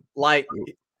to him. Like,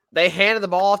 they handed the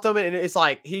ball off to him, and it's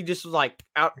like he just was like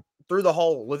out through the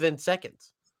hole within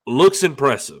seconds. Looks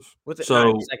impressive. Within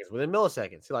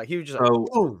milliseconds. He was just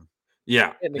boom.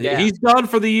 Yeah, he's done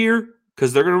for the year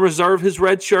because they're going to reserve his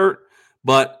red shirt.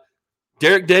 But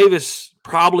Derek Davis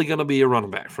probably going to be a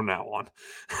running back from now on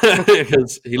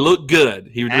because he looked good.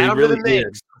 He really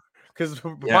did. Because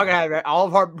we're going to have all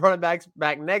of our running backs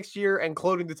back next year,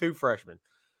 including the 2 freshmen.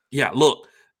 Yeah, look,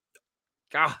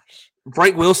 Gosh.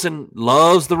 Frank Wilson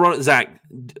loves the run. Zach,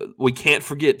 we can't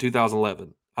forget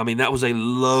 2011. I mean, that was a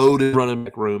loaded running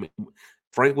back room.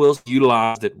 Frank Wilson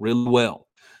utilized it really well.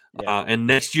 Yeah. And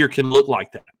next year can look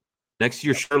like that. Next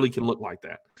year surely can look like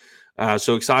that.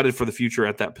 So excited for the future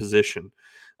at that position.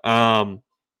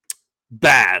 Bad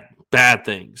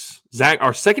things. Zach,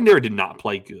 our secondary did not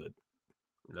play good.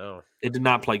 No. It did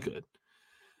not play good.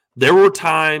 There were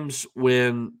times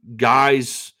when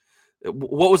guys –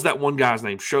 what was that one guy's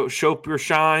name? Shoper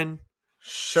Shine?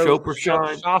 Shoper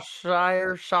Shine?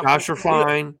 Joshua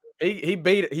Fine. He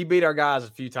beat our guys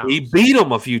a few times. He beat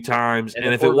them a few times.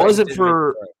 And if it wasn't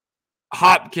for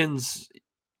Hopkins,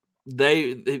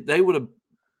 they would have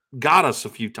got us a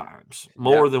few times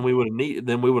more than we would have needed,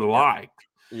 than we would have liked.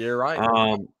 You're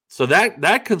right. So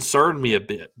that concerned me a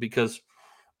bit because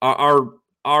our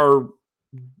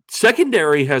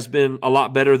secondary has been a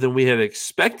lot better than we had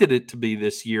expected it to be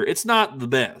this year. It's not the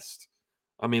best.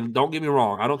 I mean, don't get me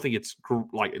wrong. I don't think it's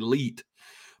like elite,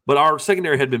 but our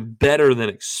secondary had been better than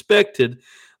expected.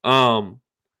 So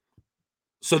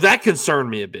that concerned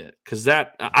me a bit because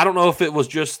I don't know if it was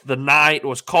just the night, it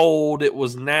was cold, it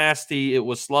was nasty, it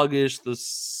was sluggish, the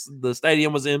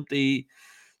stadium was empty,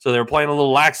 so they were playing a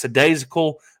little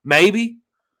lackadaisical. Maybe,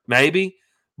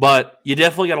 but you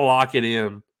definitely got to lock it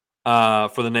in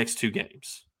for the next two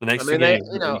games. The next two games,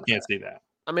 you can't see that.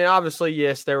 I mean, obviously,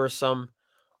 yes, there were some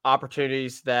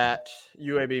opportunities that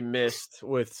UAB missed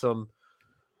with some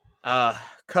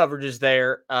coverages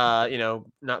there.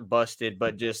 Not busted,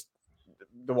 but just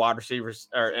the wide receivers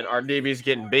and our DBs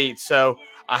getting beat. So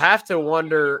I have to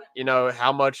wonder,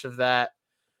 how much of that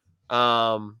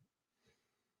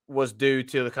was due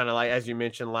to the kind of, like, as you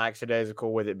mentioned,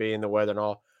 lackadaisical with it being the weather and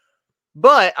all.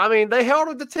 But, I mean, they held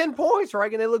it to 10 points, right?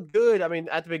 And they looked good. I mean,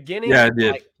 at the beginning, it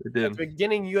did. It did. At the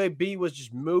beginning, UAB was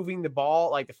just moving the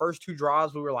ball. Like, the first two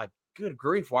drives, we were like, good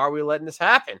grief, why are we letting this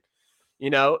happen?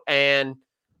 And,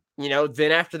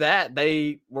 then after that,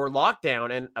 they were locked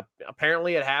down. And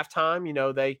apparently at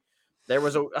halftime, there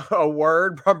was a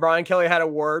word. Brian Kelly had a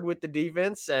word with the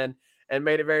defense and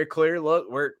made it very clear, look,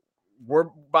 we're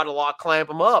about to clamp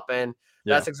them up. And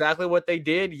that's exactly what they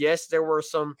did. Yes, there were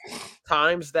some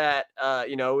times that,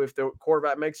 if the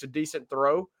quarterback makes a decent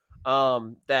throw,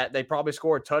 that they probably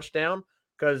score a touchdown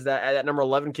because that number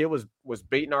 11 kid was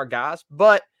beating our guys.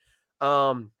 But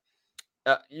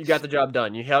you got the job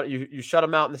done. You shut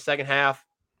them out in the second half,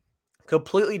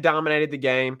 completely dominated the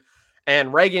game.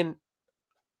 And Reagan,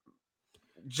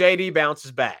 JD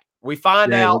bounces back. We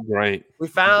found out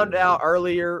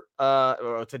earlier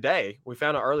today. We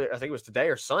found out earlier, I think it was today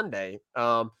or Sunday.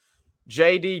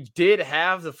 JD did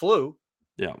have the flu.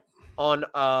 Yeah. In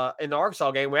the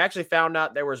Arkansas game. We actually found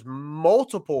out there was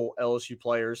multiple LSU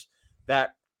players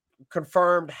that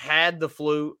confirmed had the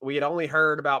flu. We had only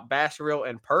heard about Baskerville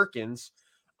and Perkins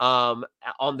on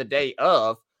the day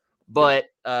of, but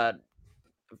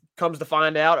comes to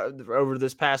find out over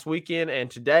this past weekend and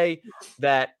today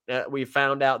that we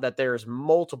found out that there's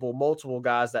multiple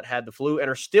guys that had the flu and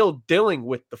are still dealing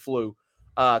with the flu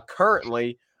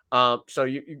currently. So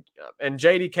you and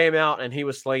JD came out and he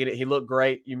was slinging it. He looked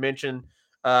great. You mentioned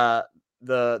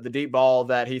the deep ball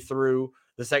that he threw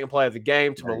the second play of the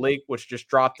game to Malik, which just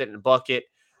dropped it in a bucket.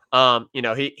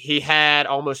 He had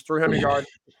almost 300 yards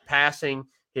passing.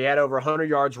 He had over 100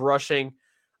 yards rushing.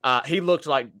 He looked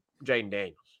like Jaden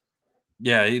Daniels.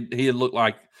 Yeah, he had looked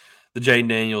like the Jaden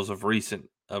Daniels of recent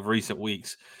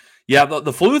weeks. Yeah,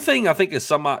 the flu thing I think is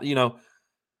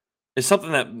is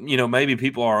something that maybe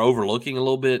people are overlooking a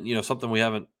little bit. Something we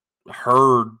haven't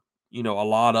heard a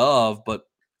lot of, but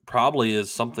probably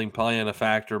is something playing a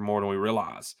factor more than we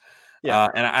realize. Yeah,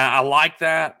 and I like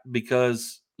that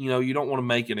because you don't want to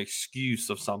make an excuse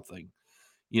of something,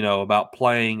 about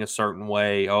playing a certain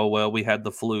way. Oh well, we had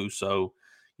the flu, so.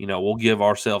 We'll give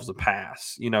ourselves a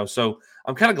pass, So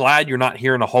I'm kind of glad you're not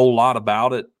hearing a whole lot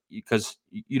about it because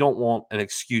you don't want an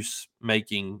excuse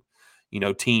making,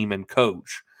 team and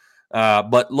coach.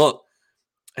 But look,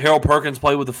 Harold Perkins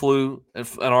played with the flu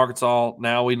at Arkansas.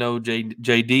 Now we know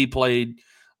JD played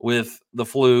with the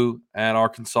flu at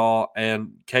Arkansas,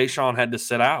 and Kayshawn had to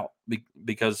sit out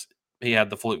because he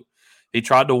had the flu. He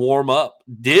tried to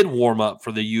did warm up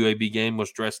for the UAB game,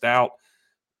 was dressed out,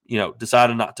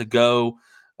 decided not to go.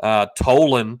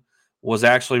 Tolan was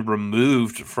actually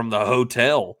removed from the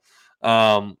hotel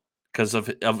because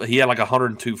he had like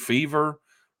 102 fever,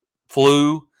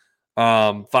 flu.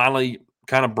 Finally,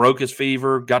 kind of broke his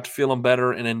fever, got to feeling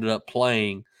better, and ended up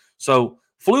playing. So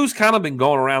flu's kind of been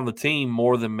going around the team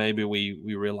more than maybe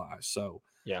we realized. So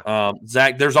yeah,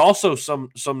 Zach, there's also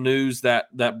some news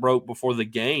that broke before the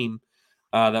game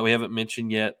that we haven't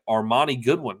mentioned yet. Armani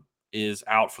Goodwin is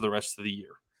out for the rest of the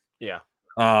year. Yeah.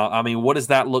 I mean, what does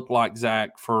that look like,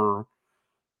 Zach, for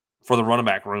the running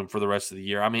back room for the rest of the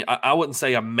year? I mean, I wouldn't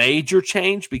say a major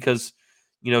change because,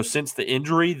 since the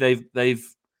injury,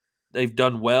 they've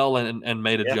done well and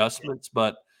made adjustments.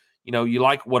 But, you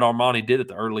like what Armani did at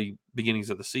the early beginnings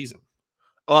of the season.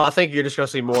 Well, I think you're just going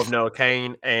to see more of Noah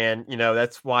Cain, and,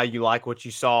 that's why you like what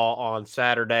you saw on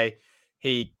Saturday.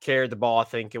 He carried the ball, I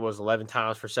think it was 11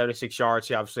 times for 76 yards.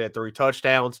 He obviously had 3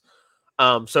 touchdowns.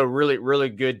 So really, really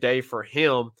good day for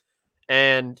him.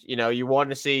 And, you wanted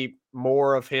to see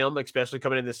more of him, especially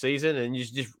coming in the season, and you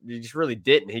just really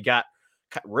didn't. He got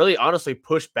really honestly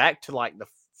pushed back to like the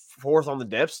 4th on the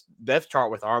depth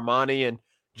chart with Armani and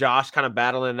Josh kind of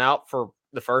battling out for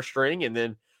the first string, and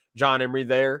then John Emery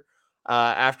there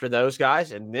after those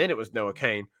guys, and then it was Noah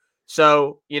Cain.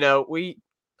 So,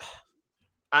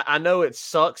 I know it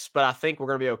sucks, but I think we're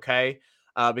going to be okay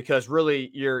because really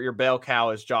your bell cow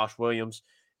is Josh Williams.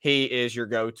 He is your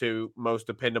go-to, most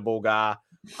dependable guy.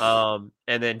 And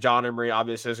then John Emery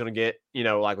obviously is going to get,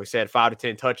 like we said, 5 to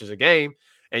 10 touches a game,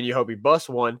 and you hope he busts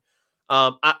one.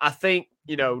 I think,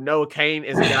 Noah Cain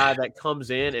is a guy that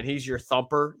comes in, and he's your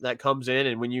thumper that comes in,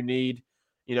 and when you need,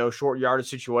 short yardage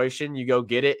situation, you go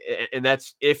get it. And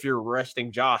that's if you're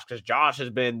resting Josh, because Josh has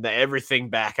been the everything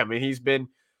back. I mean, he's been,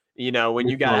 when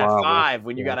you got to have 5,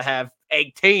 when you got to have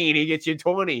 18, he gets you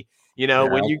 20.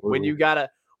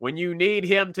 When you need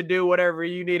him to do whatever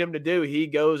you need him to do, he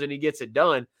goes and he gets it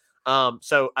done.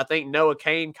 So I think Noah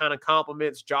Cain kind of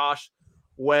compliments Josh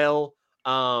well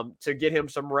to get him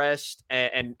some rest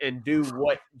and do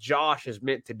what Josh is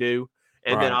meant to do.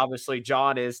 And then obviously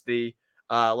John is the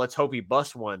let's hope he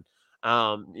busts one,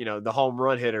 the home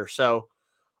run hitter. So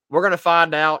we're going to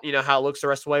find out, how it looks the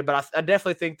rest of the way. But I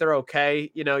definitely think they're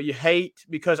okay. You hate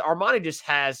because Armani just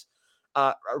has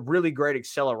a really great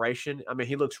acceleration. I mean,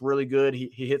 he looks really good. He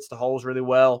hits the holes really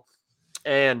well,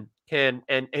 and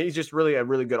he's just really a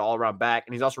really good all around back.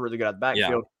 And he's also really good at the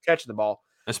backfield catching the ball,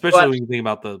 especially when you think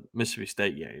about the Mississippi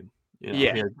State game. He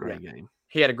had a great game.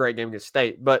 He had a great game against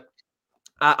State, but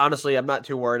honestly, I'm not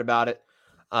too worried about it.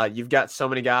 You've got so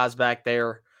many guys back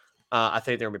there. I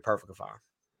think they're gonna be perfectly fine.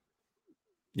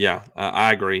 Yeah,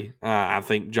 I agree. I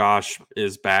think Josh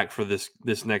is back for this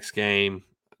next game.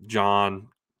 John,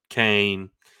 Cain,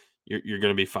 you're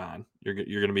going to be fine. You're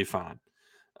going to be fine.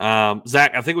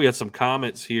 Zach, I think we had some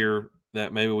comments here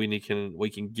that maybe we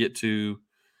can get to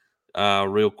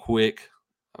real quick.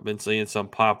 I've been seeing some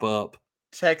pop up.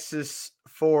 Texas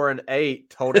 4-8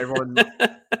 told everyone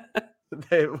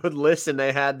they would listen.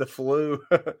 They had the flu.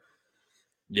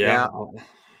 Yeah.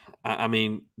 I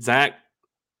mean, Zach.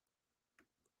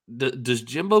 Does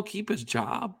Jimbo keep his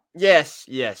job? Yes,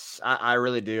 I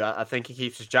really do. I think he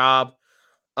keeps his job.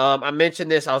 I mentioned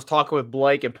this. I was talking with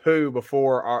Blake and Pooh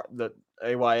before the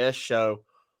AYS show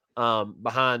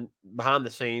behind the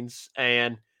scenes,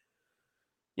 and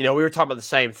we were talking about the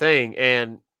same thing.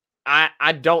 And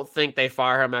I don't think they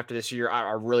fire him after this year.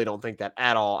 I really don't think that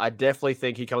at all. I definitely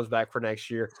think he comes back for next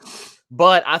year.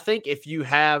 But I think if you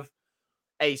have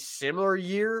a similar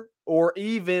year or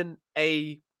even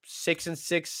a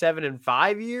 6-6,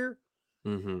 7-5 year,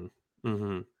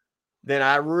 then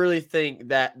I really think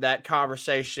that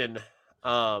conversation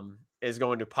is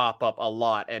going to pop up a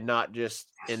lot, and not just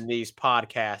in these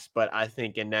podcasts, but I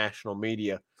think in national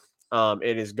media,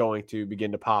 it is going to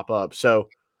begin to pop up. So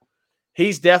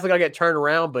he's definitely gonna get turned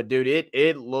around, but dude,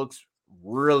 it looks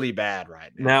really bad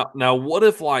right now. Now, what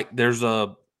if there's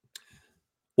like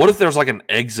an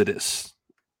exodus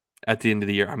at the end of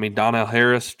the year? I mean, Donnell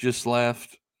Harris just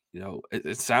left.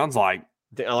 It sounds like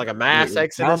a mass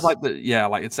exodus. Sounds like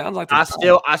it sounds like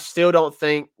I still don't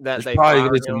think that they probably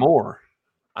gonna be some more.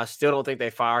 I still don't think they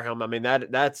fire him. I mean,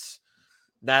 that's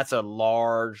a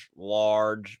large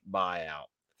buyout.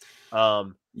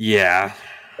 Yeah.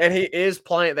 And he is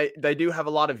playing. They do have a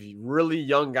lot of really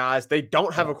young guys. They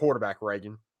don't have a quarterback,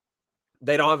 Reagan.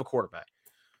 They don't have a quarterback.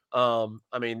 I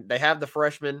mean, they have the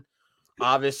freshman,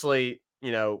 obviously,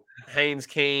 Haynes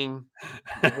King,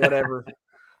 whatever,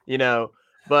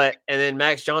 but and then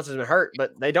Max Johnson's been hurt,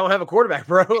 but they don't have a quarterback,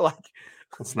 bro. Like,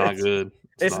 it's not good.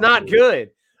 It's not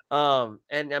good.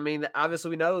 And I mean,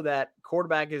 obviously we know that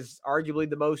quarterback is arguably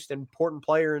the most important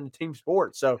player in team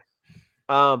sports. So,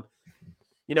 when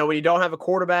you don't have a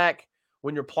quarterback,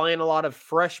 when you're playing a lot of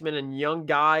freshmen and young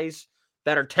guys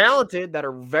that are talented, that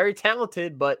are very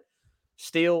talented, but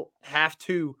still have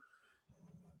to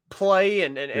play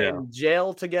and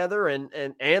gel together and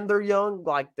they're young,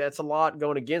 like that's a lot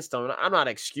going against them. And I'm not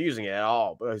excusing it at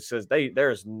all, but it says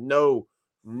there's no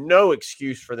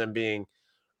excuse for them being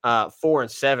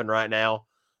 4-7 right now.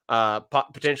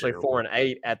 potentially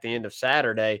 4-8 at the end of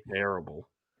Saturday. Terrible.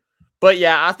 But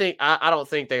yeah, I don't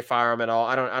think they fire him at all.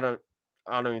 I don't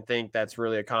even think that's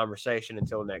really a conversation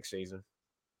until next season.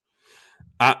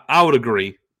 I would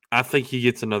agree. I think he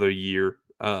gets another year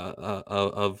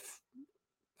of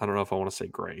I don't know if I want to say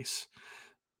grace.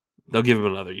 They'll give him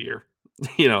another year.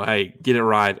 Hey, get it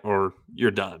right or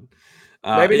you're done.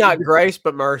 Maybe not grace,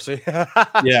 but mercy.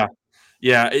 Yeah.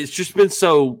 Yeah. It's just been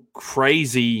so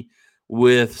crazy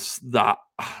with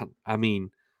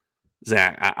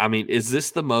Zach, is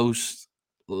this the most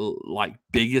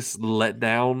biggest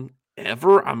letdown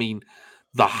ever?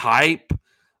 The hype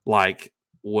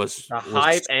was the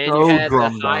hype, so and you had the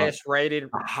drummed up. highest rated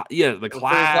the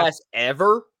class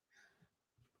ever.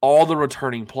 All the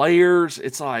returning players.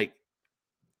 It's like,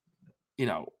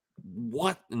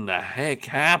 what in the heck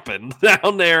happened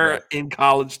down there in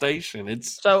College Station?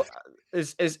 So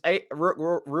is a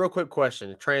real quick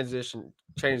question. Change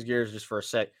gears just for a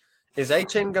sec. Is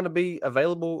HN going to be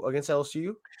available against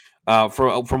LSU?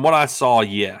 From what I saw,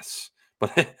 yes.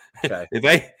 But okay.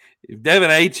 if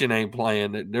Devin HN ain't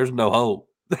playing, there's no hope.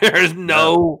 There's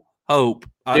no hope.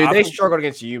 Dude, they struggled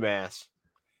against UMass.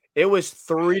 It was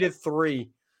 3-3,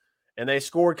 and they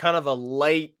scored kind of a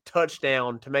late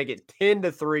touchdown to make it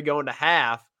 10-3 going to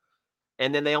half,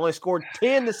 and then they only scored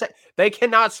 10 to say they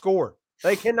cannot score.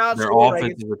 They cannot Their score. Their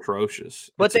offense is atrocious.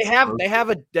 But they have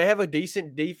a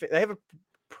decent defense. They have a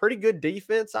pretty good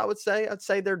defense, I would say. I'd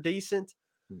say they're decent.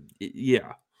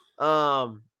 Yeah.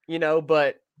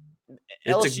 But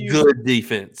it's LSU, a good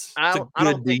defense.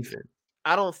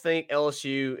 I don't think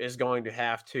LSU is going to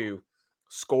have to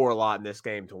score a lot in this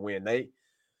game to win.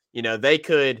 They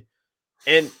could,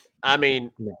 and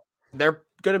they're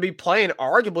going to be playing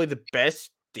arguably the best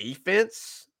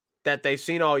defense that they've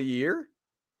seen all year.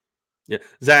 Yeah,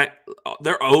 Zach,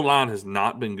 their O-line has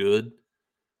not been good.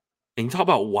 And you talk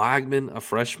about Weigman, a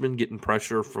freshman, getting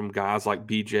pressure from guys like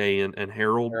BJ and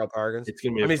Harold. Harold Parkins. It's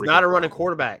going to be. He's not a running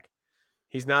quarterback.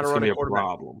 He's not a running quarterback.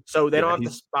 Problem. So they don't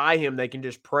have to spy him. They can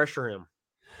just pressure him.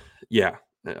 Yeah,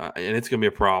 and it's going to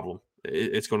be a problem.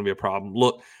 It's going to be a problem.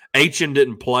 Look, HN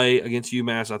didn't play against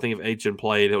UMass. I think if HN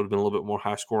played, it would have been a little bit more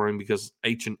high scoring because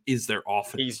HN is their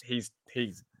offense. He is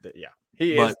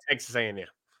Texas A&M.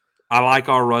 I like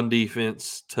our run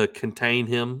defense to contain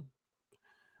him.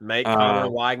 Make Connor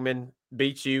Weigman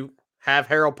beat you. Have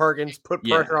Harold Perkins put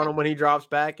pressure on him when he drops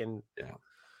back, and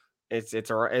it's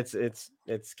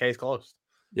case closed.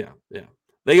 Yeah.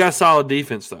 They got solid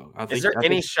defense though. Is there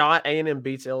any shot A&M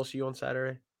beats LSU on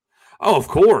Saturday? Oh, of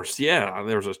course. Yeah,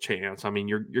 there's a chance.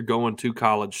 You're going to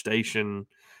College Station.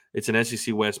 It's an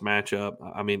SEC West matchup.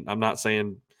 I'm not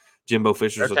saying Jimbo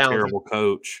Fisher's a terrible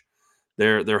coach.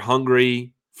 They're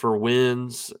hungry for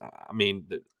wins.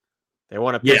 They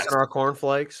want to piss in our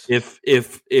cornflakes. If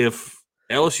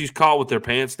LSU's caught with their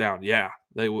pants down,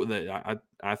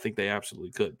 I think they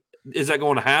absolutely could. Is that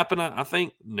going to happen? I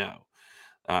think no.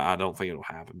 I don't think it'll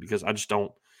happen because I just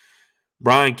don't.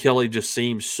 Brian Kelly just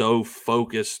seems so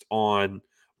focused on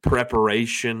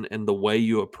preparation and the way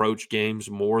you approach games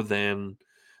more than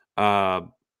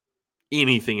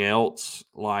anything else.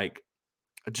 I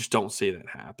just don't see that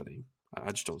happening.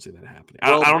 I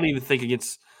don't even think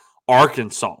against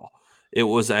Arkansas it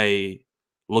was a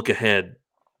look ahead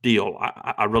deal.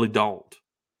 I really don't.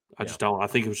 I just don't. I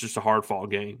think it was just a hard fought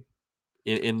game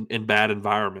in bad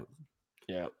environment.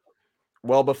 Yeah.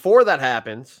 Well, before that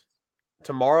happens,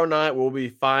 tomorrow night we'll be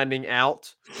finding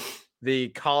out the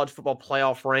college football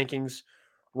playoff rankings.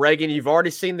 Reagan, you've already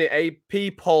seen the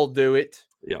AP poll do it.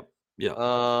 Yep.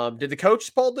 Did the coaches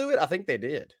poll do it? I think they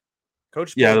did.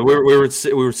 We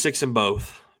were 6 in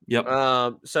both. Yep.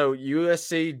 So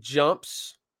USC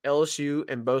jumps LSU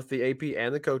in both the AP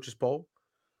and the coaches poll.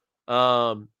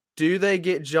 Do they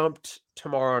get jumped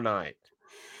tomorrow night?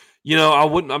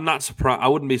 I'm not surprised. I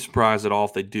wouldn't be surprised at all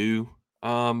if they do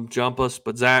jump us.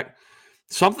 But Zach,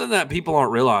 something that people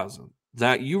aren't realizing.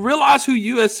 Zach, you realize who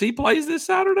USC plays this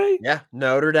Saturday? Yeah,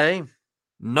 Notre Dame.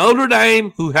 Notre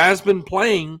Dame, who has been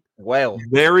playing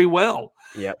very well.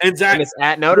 Yeah, and Zach, and it's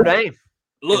at Notre Dame.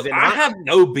 Look, I have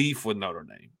no beef with Notre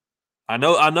Dame. I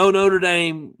know Notre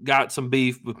Dame got some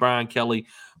beef with Brian Kelly,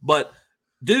 but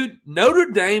dude,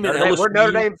 Notre Dame and LSU, we're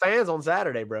Notre Dame fans on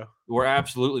Saturday, bro. We're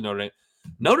absolutely Notre Dame.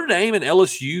 Notre Dame and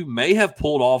LSU may have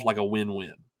pulled off like a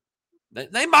win-win.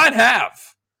 They might have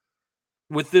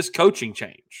with this coaching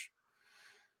change.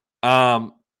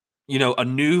 A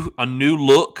new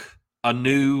look, a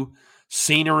new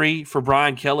scenery for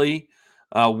Brian Kelly,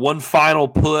 one final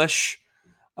push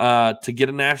to get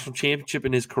a national championship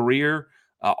in his career,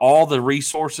 all the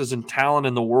resources and talent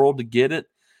in the world to get it.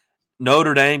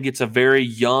 Notre Dame gets a very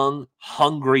young,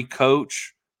 hungry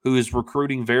coach who is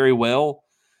recruiting very well,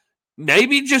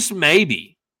 maybe just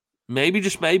maybe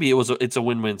it's a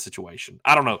win-win situation.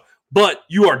 I don't know. But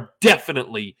you are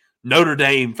definitely Notre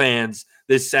Dame fans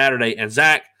this Saturday. And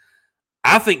Zach,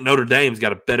 I think Notre Dame's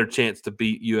got a better chance to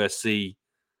beat USC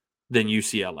than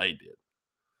UCLA did.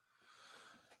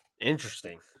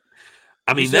 Interesting.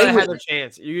 I mean, they had their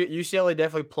chance. UCLA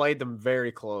definitely played them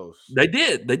very close. They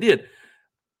did.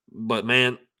 But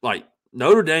man, like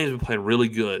Notre Dame's been playing really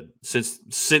good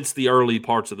since the early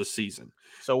parts of the season.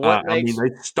 So what they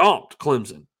stomped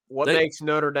Clemson. What makes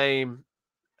Notre Dame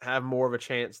have more of a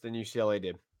chance than UCLA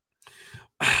did?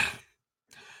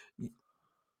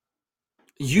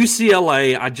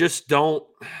 UCLA, I just don't.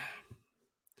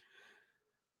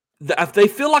 They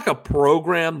feel like a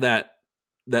program that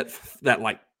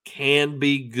like can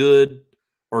be good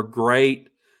or great,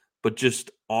 but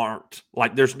just aren't.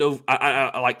 Like there's no.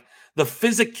 I like the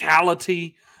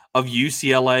physicality of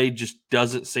UCLA just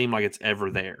doesn't seem like it's ever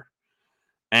there,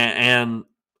 and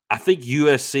I think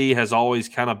USC has always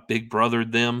kind of big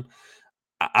brothered them.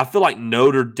 I feel like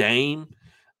Notre Dame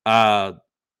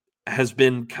has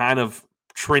been kind of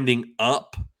trending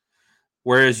up,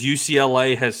 whereas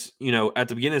UCLA has, at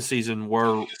the beginning of the season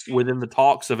were within the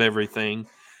talks of everything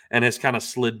and has kind of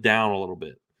slid down a little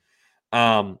bit.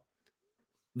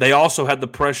 They also had the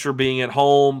pressure being at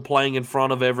home, playing in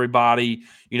front of everybody.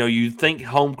 You think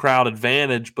home crowd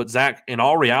advantage, but Zach, in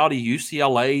all reality,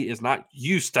 UCLA is not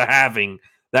used to having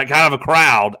that kind of a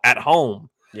crowd at home.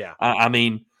 Yeah.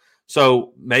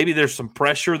 So maybe there's some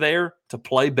pressure there to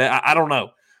play better. I don't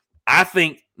know. I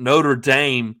think Notre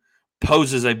Dame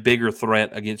poses a bigger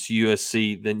threat against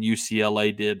USC than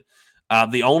UCLA did.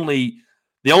 The only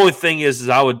thing is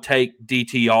I would take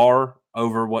DTR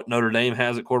over what Notre Dame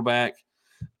has at quarterback.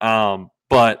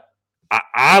 But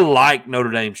I like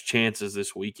Notre Dame's chances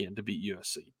this weekend to beat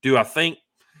USC. Do I think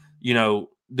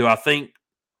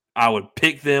I would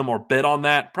pick them or bet on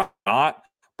that? Probably not.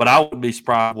 But I wouldn't be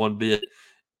surprised one bit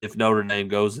if Notre Dame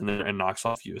goes in there and knocks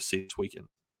off USC this weekend.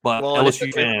 But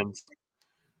LSU fans,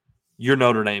 you're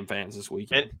Notre Dame fans this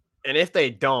weekend. And if they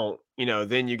don't,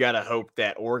 then you got to hope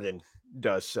that Oregon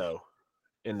does so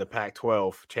in the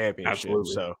Pac-12 championship.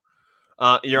 Absolutely. So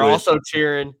you're also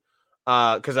cheering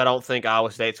because I don't think Iowa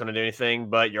State's going to do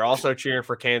anything, but you're also cheering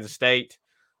for Kansas State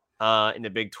in the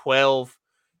Big 12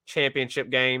 championship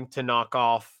game to knock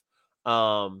off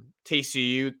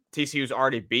TCU. TCU's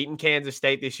already beaten Kansas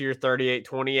State this year,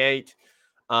 38-28.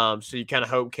 So you kind of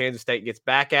hope Kansas State gets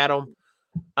back at them.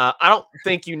 I don't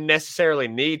think you necessarily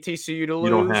need TCU to lose. You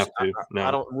don't have to. No.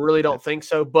 I don't think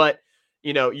so. But,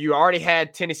 you already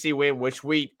had Tennessee win, which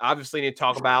we obviously need to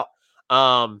talk about.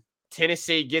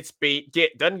 Tennessee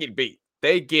doesn't get beat.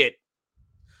 They get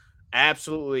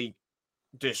absolutely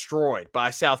destroyed by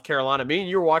South Carolina. Me and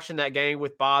you were watching that game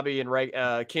with Bobby and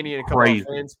Kenny and a couple of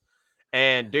friends.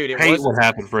 And, dude, hate what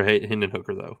happened for Hendon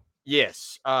Hooker, though.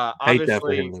 Yes.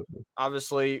 Obviously,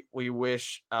 we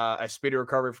wish a speedy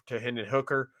recovery to Hendon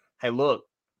Hooker. Hey, look.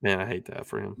 Man, I hate that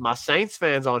for him. My Saints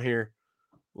fans on here.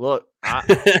 Look, I'm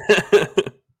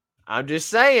just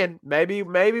saying, maybe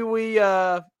we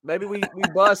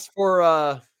bust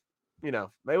for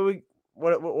maybe we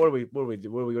what do we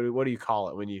do? What do you call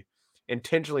it when you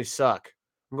intentionally suck?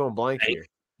 I'm going blank here.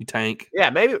 You tank. Yeah,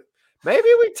 maybe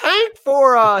we tank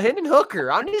for Hendon Hooker.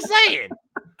 I'm just saying.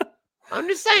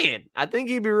 I think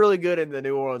he'd be really good in the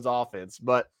New Orleans offense,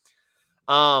 but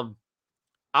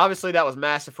obviously that was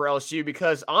massive for LSU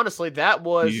because honestly that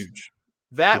was huge.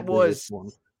 That was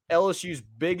LSU's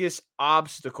biggest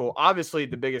obstacle. Obviously,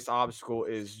 the biggest obstacle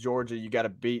is Georgia. You got to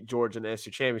beat Georgia in the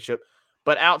SEC championship.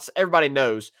 But everybody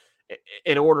knows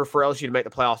in order for LSU to make the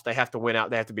playoffs, they have to win out.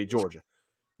 They have to beat Georgia.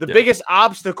 The biggest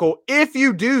obstacle, if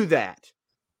you do that,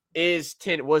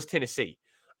 was Tennessee.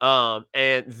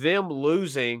 And them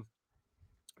losing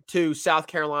to South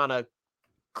Carolina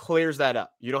clears that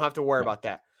up. You don't have to worry about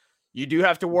that. You do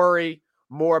have to worry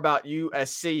more about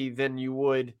USC than you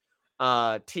would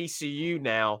TCU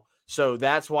now. So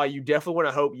that's why you definitely want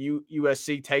to hope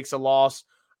USC takes a loss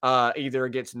either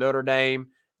against Notre Dame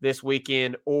this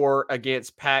weekend or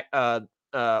against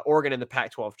Oregon in the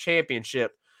Pac-12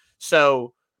 championship.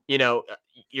 So,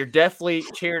 you're definitely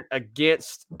cheering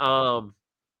against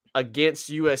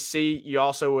USC. You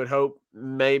also would hope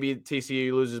maybe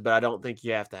TCU loses, but I don't think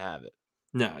you have to have it.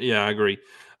 No, yeah, I agree.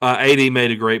 AD made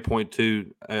a great point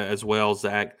too, as well,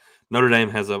 Zach. Notre Dame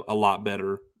has a lot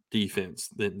better defense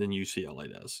than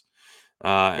UCLA does,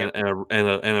 and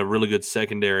a really good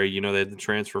secondary. They had the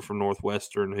transfer from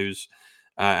Northwestern, who's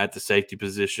at the safety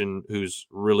position, who's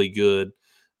really good.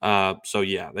 So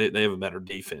yeah, they have a better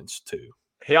defense too.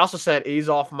 He also said, "Ease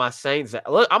off my Saints."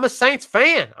 Look, I'm a Saints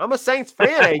fan.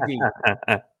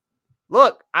 AD.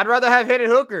 Look, I'd rather have Hendon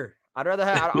Hooker. I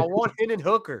want Hendon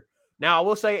Hooker. Now, I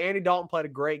will say Andy Dalton played a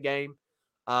great game.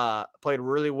 Played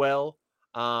really well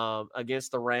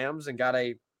against the Rams and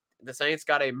the Saints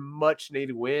got a much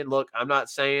needed win. Look, I'm not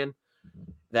saying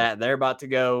that they're about to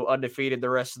go undefeated the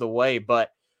rest of the way,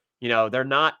 but they're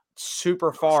not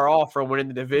super far off from winning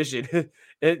the division.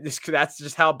 That's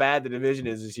just how bad the division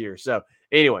is this year. So,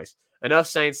 anyways, enough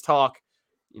Saints talk.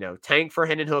 Tank for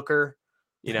Hendon Hooker.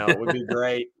 Would be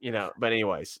great. But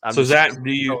anyways, Zach,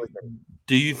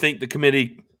 do you think the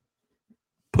committee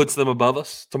puts them above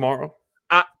us tomorrow?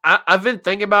 I've been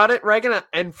thinking about it, Reagan,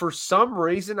 and for some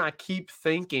reason I keep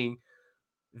thinking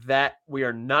that we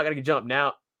are not going to get jumped.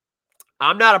 Now,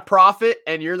 I'm not a prophet,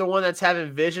 and you're the one that's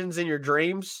having visions in your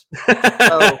dreams.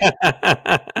 So,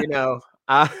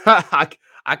 I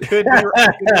could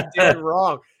be dead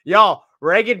wrong. Y'all,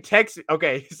 Reagan texted.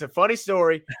 Okay, it's a funny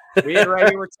story. Me and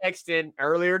Reagan were texting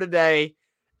earlier today,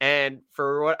 and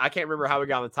I can't remember how we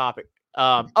got on the topic.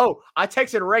 I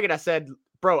texted Reagan. I said,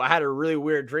 "Bro, I had a really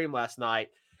weird dream last night,"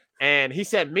 and he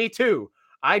said, "Me too.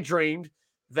 I dreamed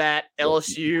that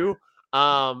LSU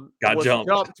was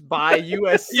jumped by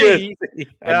USC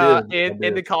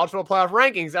in the college football playoff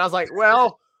rankings." And I was like,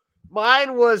 "Well,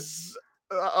 mine was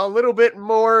a little bit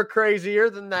more crazier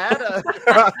than that."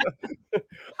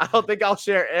 I don't think I'll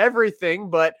share everything,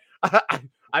 but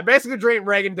I basically dreamed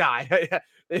Reagan died.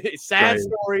 Sad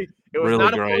story. It was really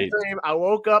not a fun dream. I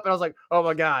woke up and I was like, "Oh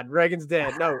my God, Reagan's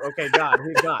dead." No, okay, God,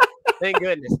 he's not. Thank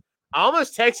goodness. I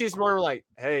almost texted you this morning, like,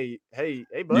 hey,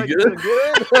 bud, you doing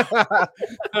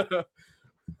good?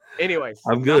 Anyways,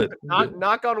 I'm good.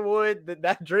 Knock on wood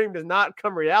that dream does not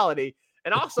come reality,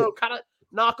 and also kind of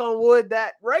knock on wood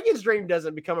that Reagan's dream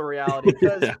doesn't become a reality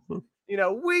because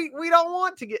we don't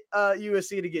want to get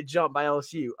USC to get jumped by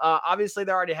LSU. Obviously,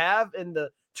 they already have in the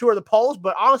two of the polls,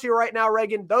 but honestly, right now,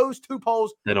 Reagan, those two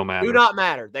polls do not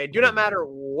matter. They do not matter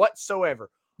whatsoever.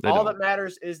 All that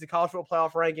matters is the college football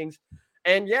playoff rankings.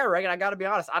 And yeah, Reagan, I got to be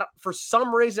honest. For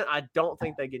some reason, I don't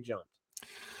think they get jumped.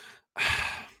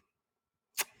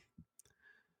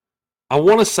 I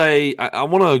want to say I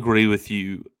want to agree with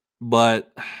you,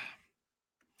 but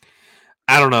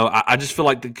I don't know. I just feel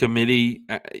like the committee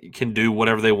can do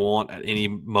whatever they want at any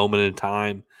moment in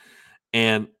time.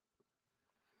 And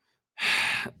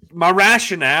my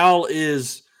rationale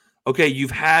is, okay, you've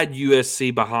had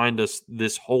USC behind us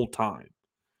this whole time.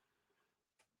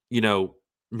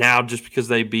 Now just because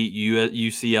they beat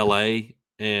UCLA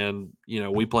and,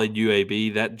 we played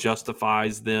UAB, that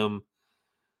justifies them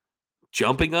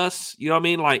jumping us. You know what I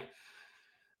mean? Like,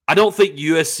 I don't think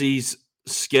USC's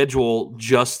schedule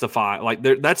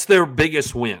that's their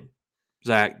biggest win.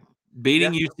 Zach,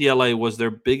 beating UCLA was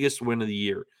their biggest win of the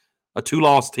year. A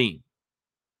 2-loss team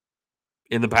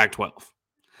in the Pac-12.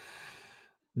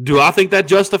 Do I think that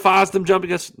justifies them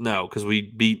jumping us? No, because we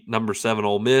beat number 7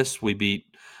 Ole Miss. We beat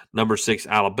number 6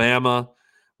 Alabama.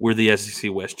 We're the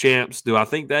SEC West champs. Do I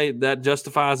think that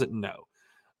justifies it? No.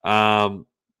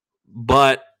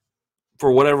 But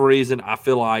for whatever reason, I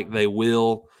feel like they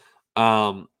will.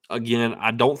 Again,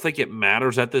 I don't think it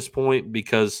matters at this point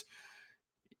because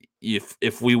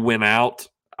if we win out,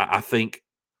 I think,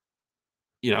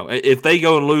 if they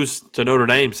go and lose to Notre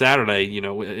Dame Saturday,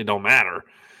 it don't matter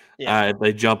if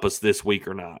they jump us this week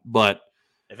or not. But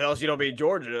if LSU don't beat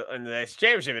Georgia in the next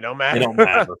championship, it don't matter. It don't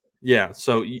matter. Yeah,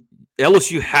 so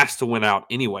LSU has to win out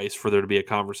anyways for there to be a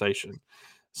conversation.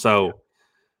 So,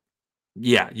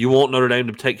 yeah, you want Notre Dame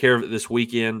to take care of it this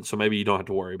weekend, so maybe you don't have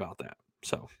to worry about that.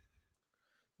 So,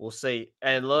 we'll see.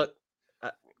 And look,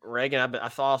 Reagan, I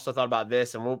also thought about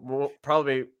this, and we'll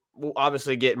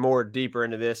obviously get more deeper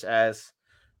into this as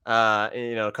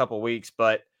in a couple of weeks.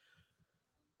 But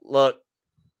look,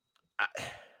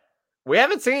 we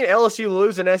haven't seen LSU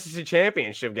lose an SEC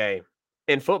championship game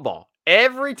in football.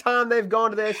 Every time they've gone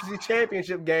to the SEC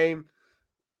championship game,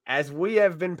 as we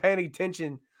have been paying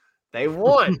attention, they've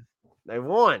won. They've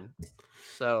won.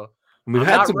 So we've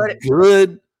had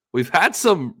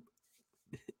some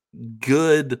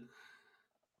good.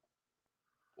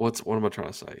 What am I trying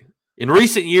to say? In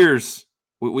recent years,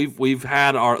 we've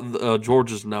had our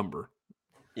Georgia's number.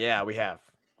 Yeah, we have.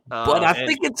 But I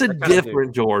think it's a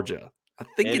different Georgia. I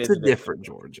think it's a different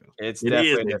Georgia. It's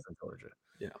definitely a different Georgia.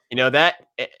 Yeah. That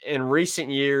in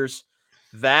recent years,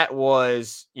 that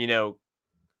was,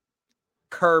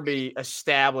 Kirby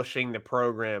establishing the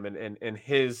program and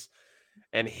his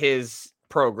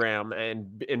program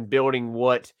and building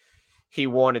what he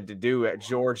wanted to do at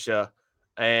Georgia.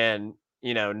 And,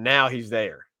 now he's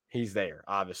there. He's there,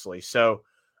 obviously. So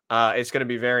It's going to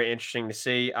be very interesting to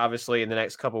see, obviously, in the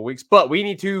next couple of weeks. But we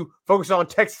need to focus on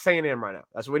Texas A&M right now.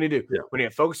 That's what we need to do. Yeah. We need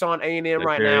to focus on A&M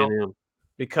right now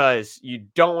because you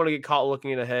don't want to get caught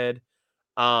looking ahead.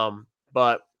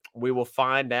 But we will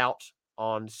find out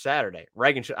on Saturday.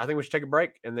 Reagan, I think we should take a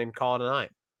break and then call it a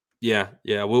night. Yeah.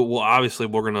 We'll obviously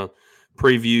we're going to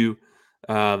preview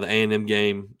the A&M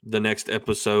game the next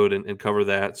episode and cover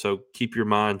that. So keep your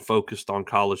mind focused on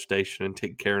College Station and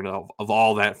take care of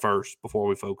all that first before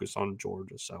we focus on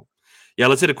Georgia. So, yeah,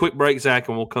 let's hit a quick break, Zach,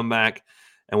 and we'll come back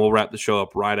and we'll wrap the show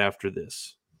up right after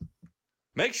this.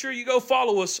 Make sure you go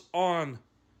follow us on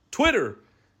Twitter,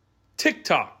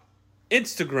 TikTok,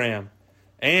 Instagram,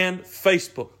 and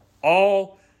Facebook,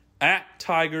 all at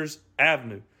Tigers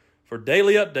Avenue, for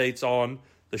daily updates on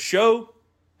the show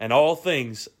and all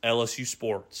things LSU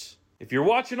sports. If you're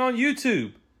watching on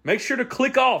YouTube, make sure to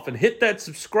click off and hit that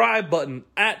subscribe button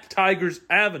at Tigers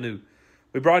Avenue.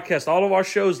 We broadcast all of our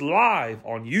shows live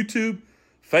on YouTube,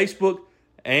 Facebook,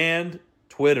 and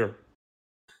Twitter.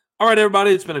 All right, everybody,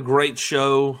 it's been a great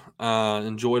show.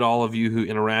 Enjoyed all of you who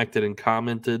interacted and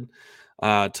commented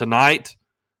tonight.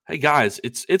 Hey, guys,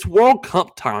 it's World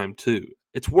Cup time, too.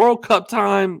 It's World Cup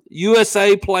time.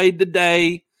 USA played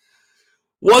today.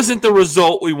 Wasn't the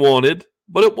result we wanted,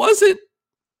 but it wasn't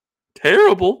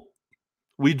terrible.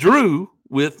 We drew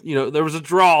with, there was a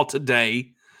draw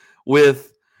today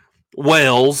with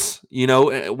Wales.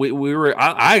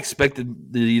 I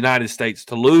expected the United States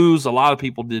to lose. A lot of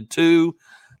people did too.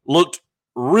 Looked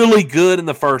really good in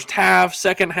the first half.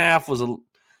 Second half was,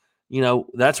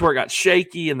 that's where it got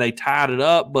shaky and they tied it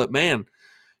up. But, man,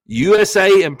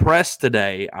 USA impressed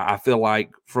today, I feel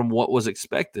like, from what was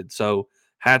expected. So,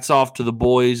 hats off to the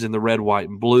boys in the red, white,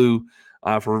 and blue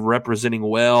for representing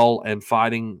well and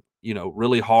fighting,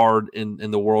 really hard in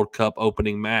the World Cup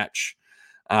opening match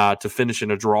to finish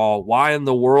in a draw. Why in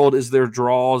the world is there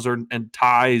draws and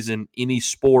ties in any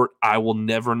sport? I will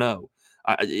never know.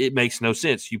 It makes no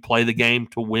sense. You play the game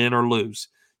to win or lose.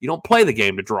 You don't play the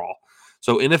game to draw.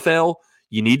 So NFL,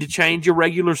 you need to change your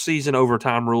regular season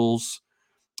overtime rules,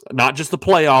 not just the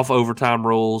playoff overtime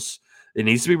rules. It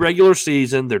needs to be regular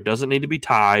season. There doesn't need to be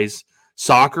ties.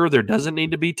 Soccer, there doesn't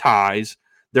need to be ties.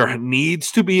 There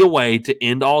needs to be a way to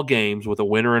end all games with a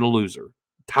winner and a loser.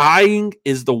 Tying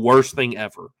is the worst thing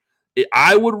ever.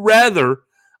 I would rather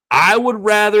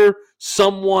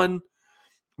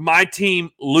my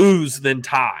team lose than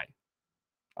tie.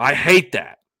 I hate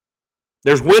that.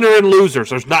 There's winner and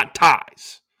losers. There's not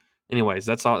ties. Anyways,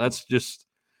 that's all. That's just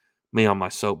me on my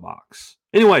soapbox.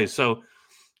 Anyways, so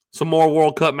some more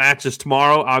World Cup matches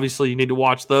tomorrow. Obviously, you need to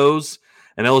watch those.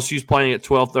 And LSU's playing at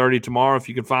 12:30 tomorrow. If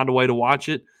you can find a way to watch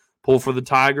it, pull for the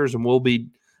Tigers. And we'll be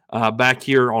back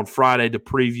here on Friday to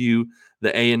preview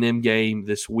the A&M game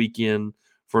this weekend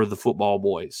for the football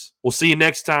boys. We'll see you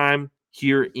next time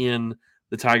here in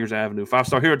the Tigers Avenue.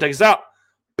 5-Star Hero, take us out.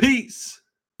 Peace.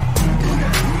 Who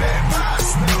that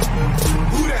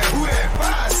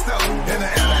 5-star? And the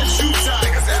LSU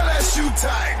Tigers, LSU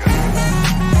Tigers.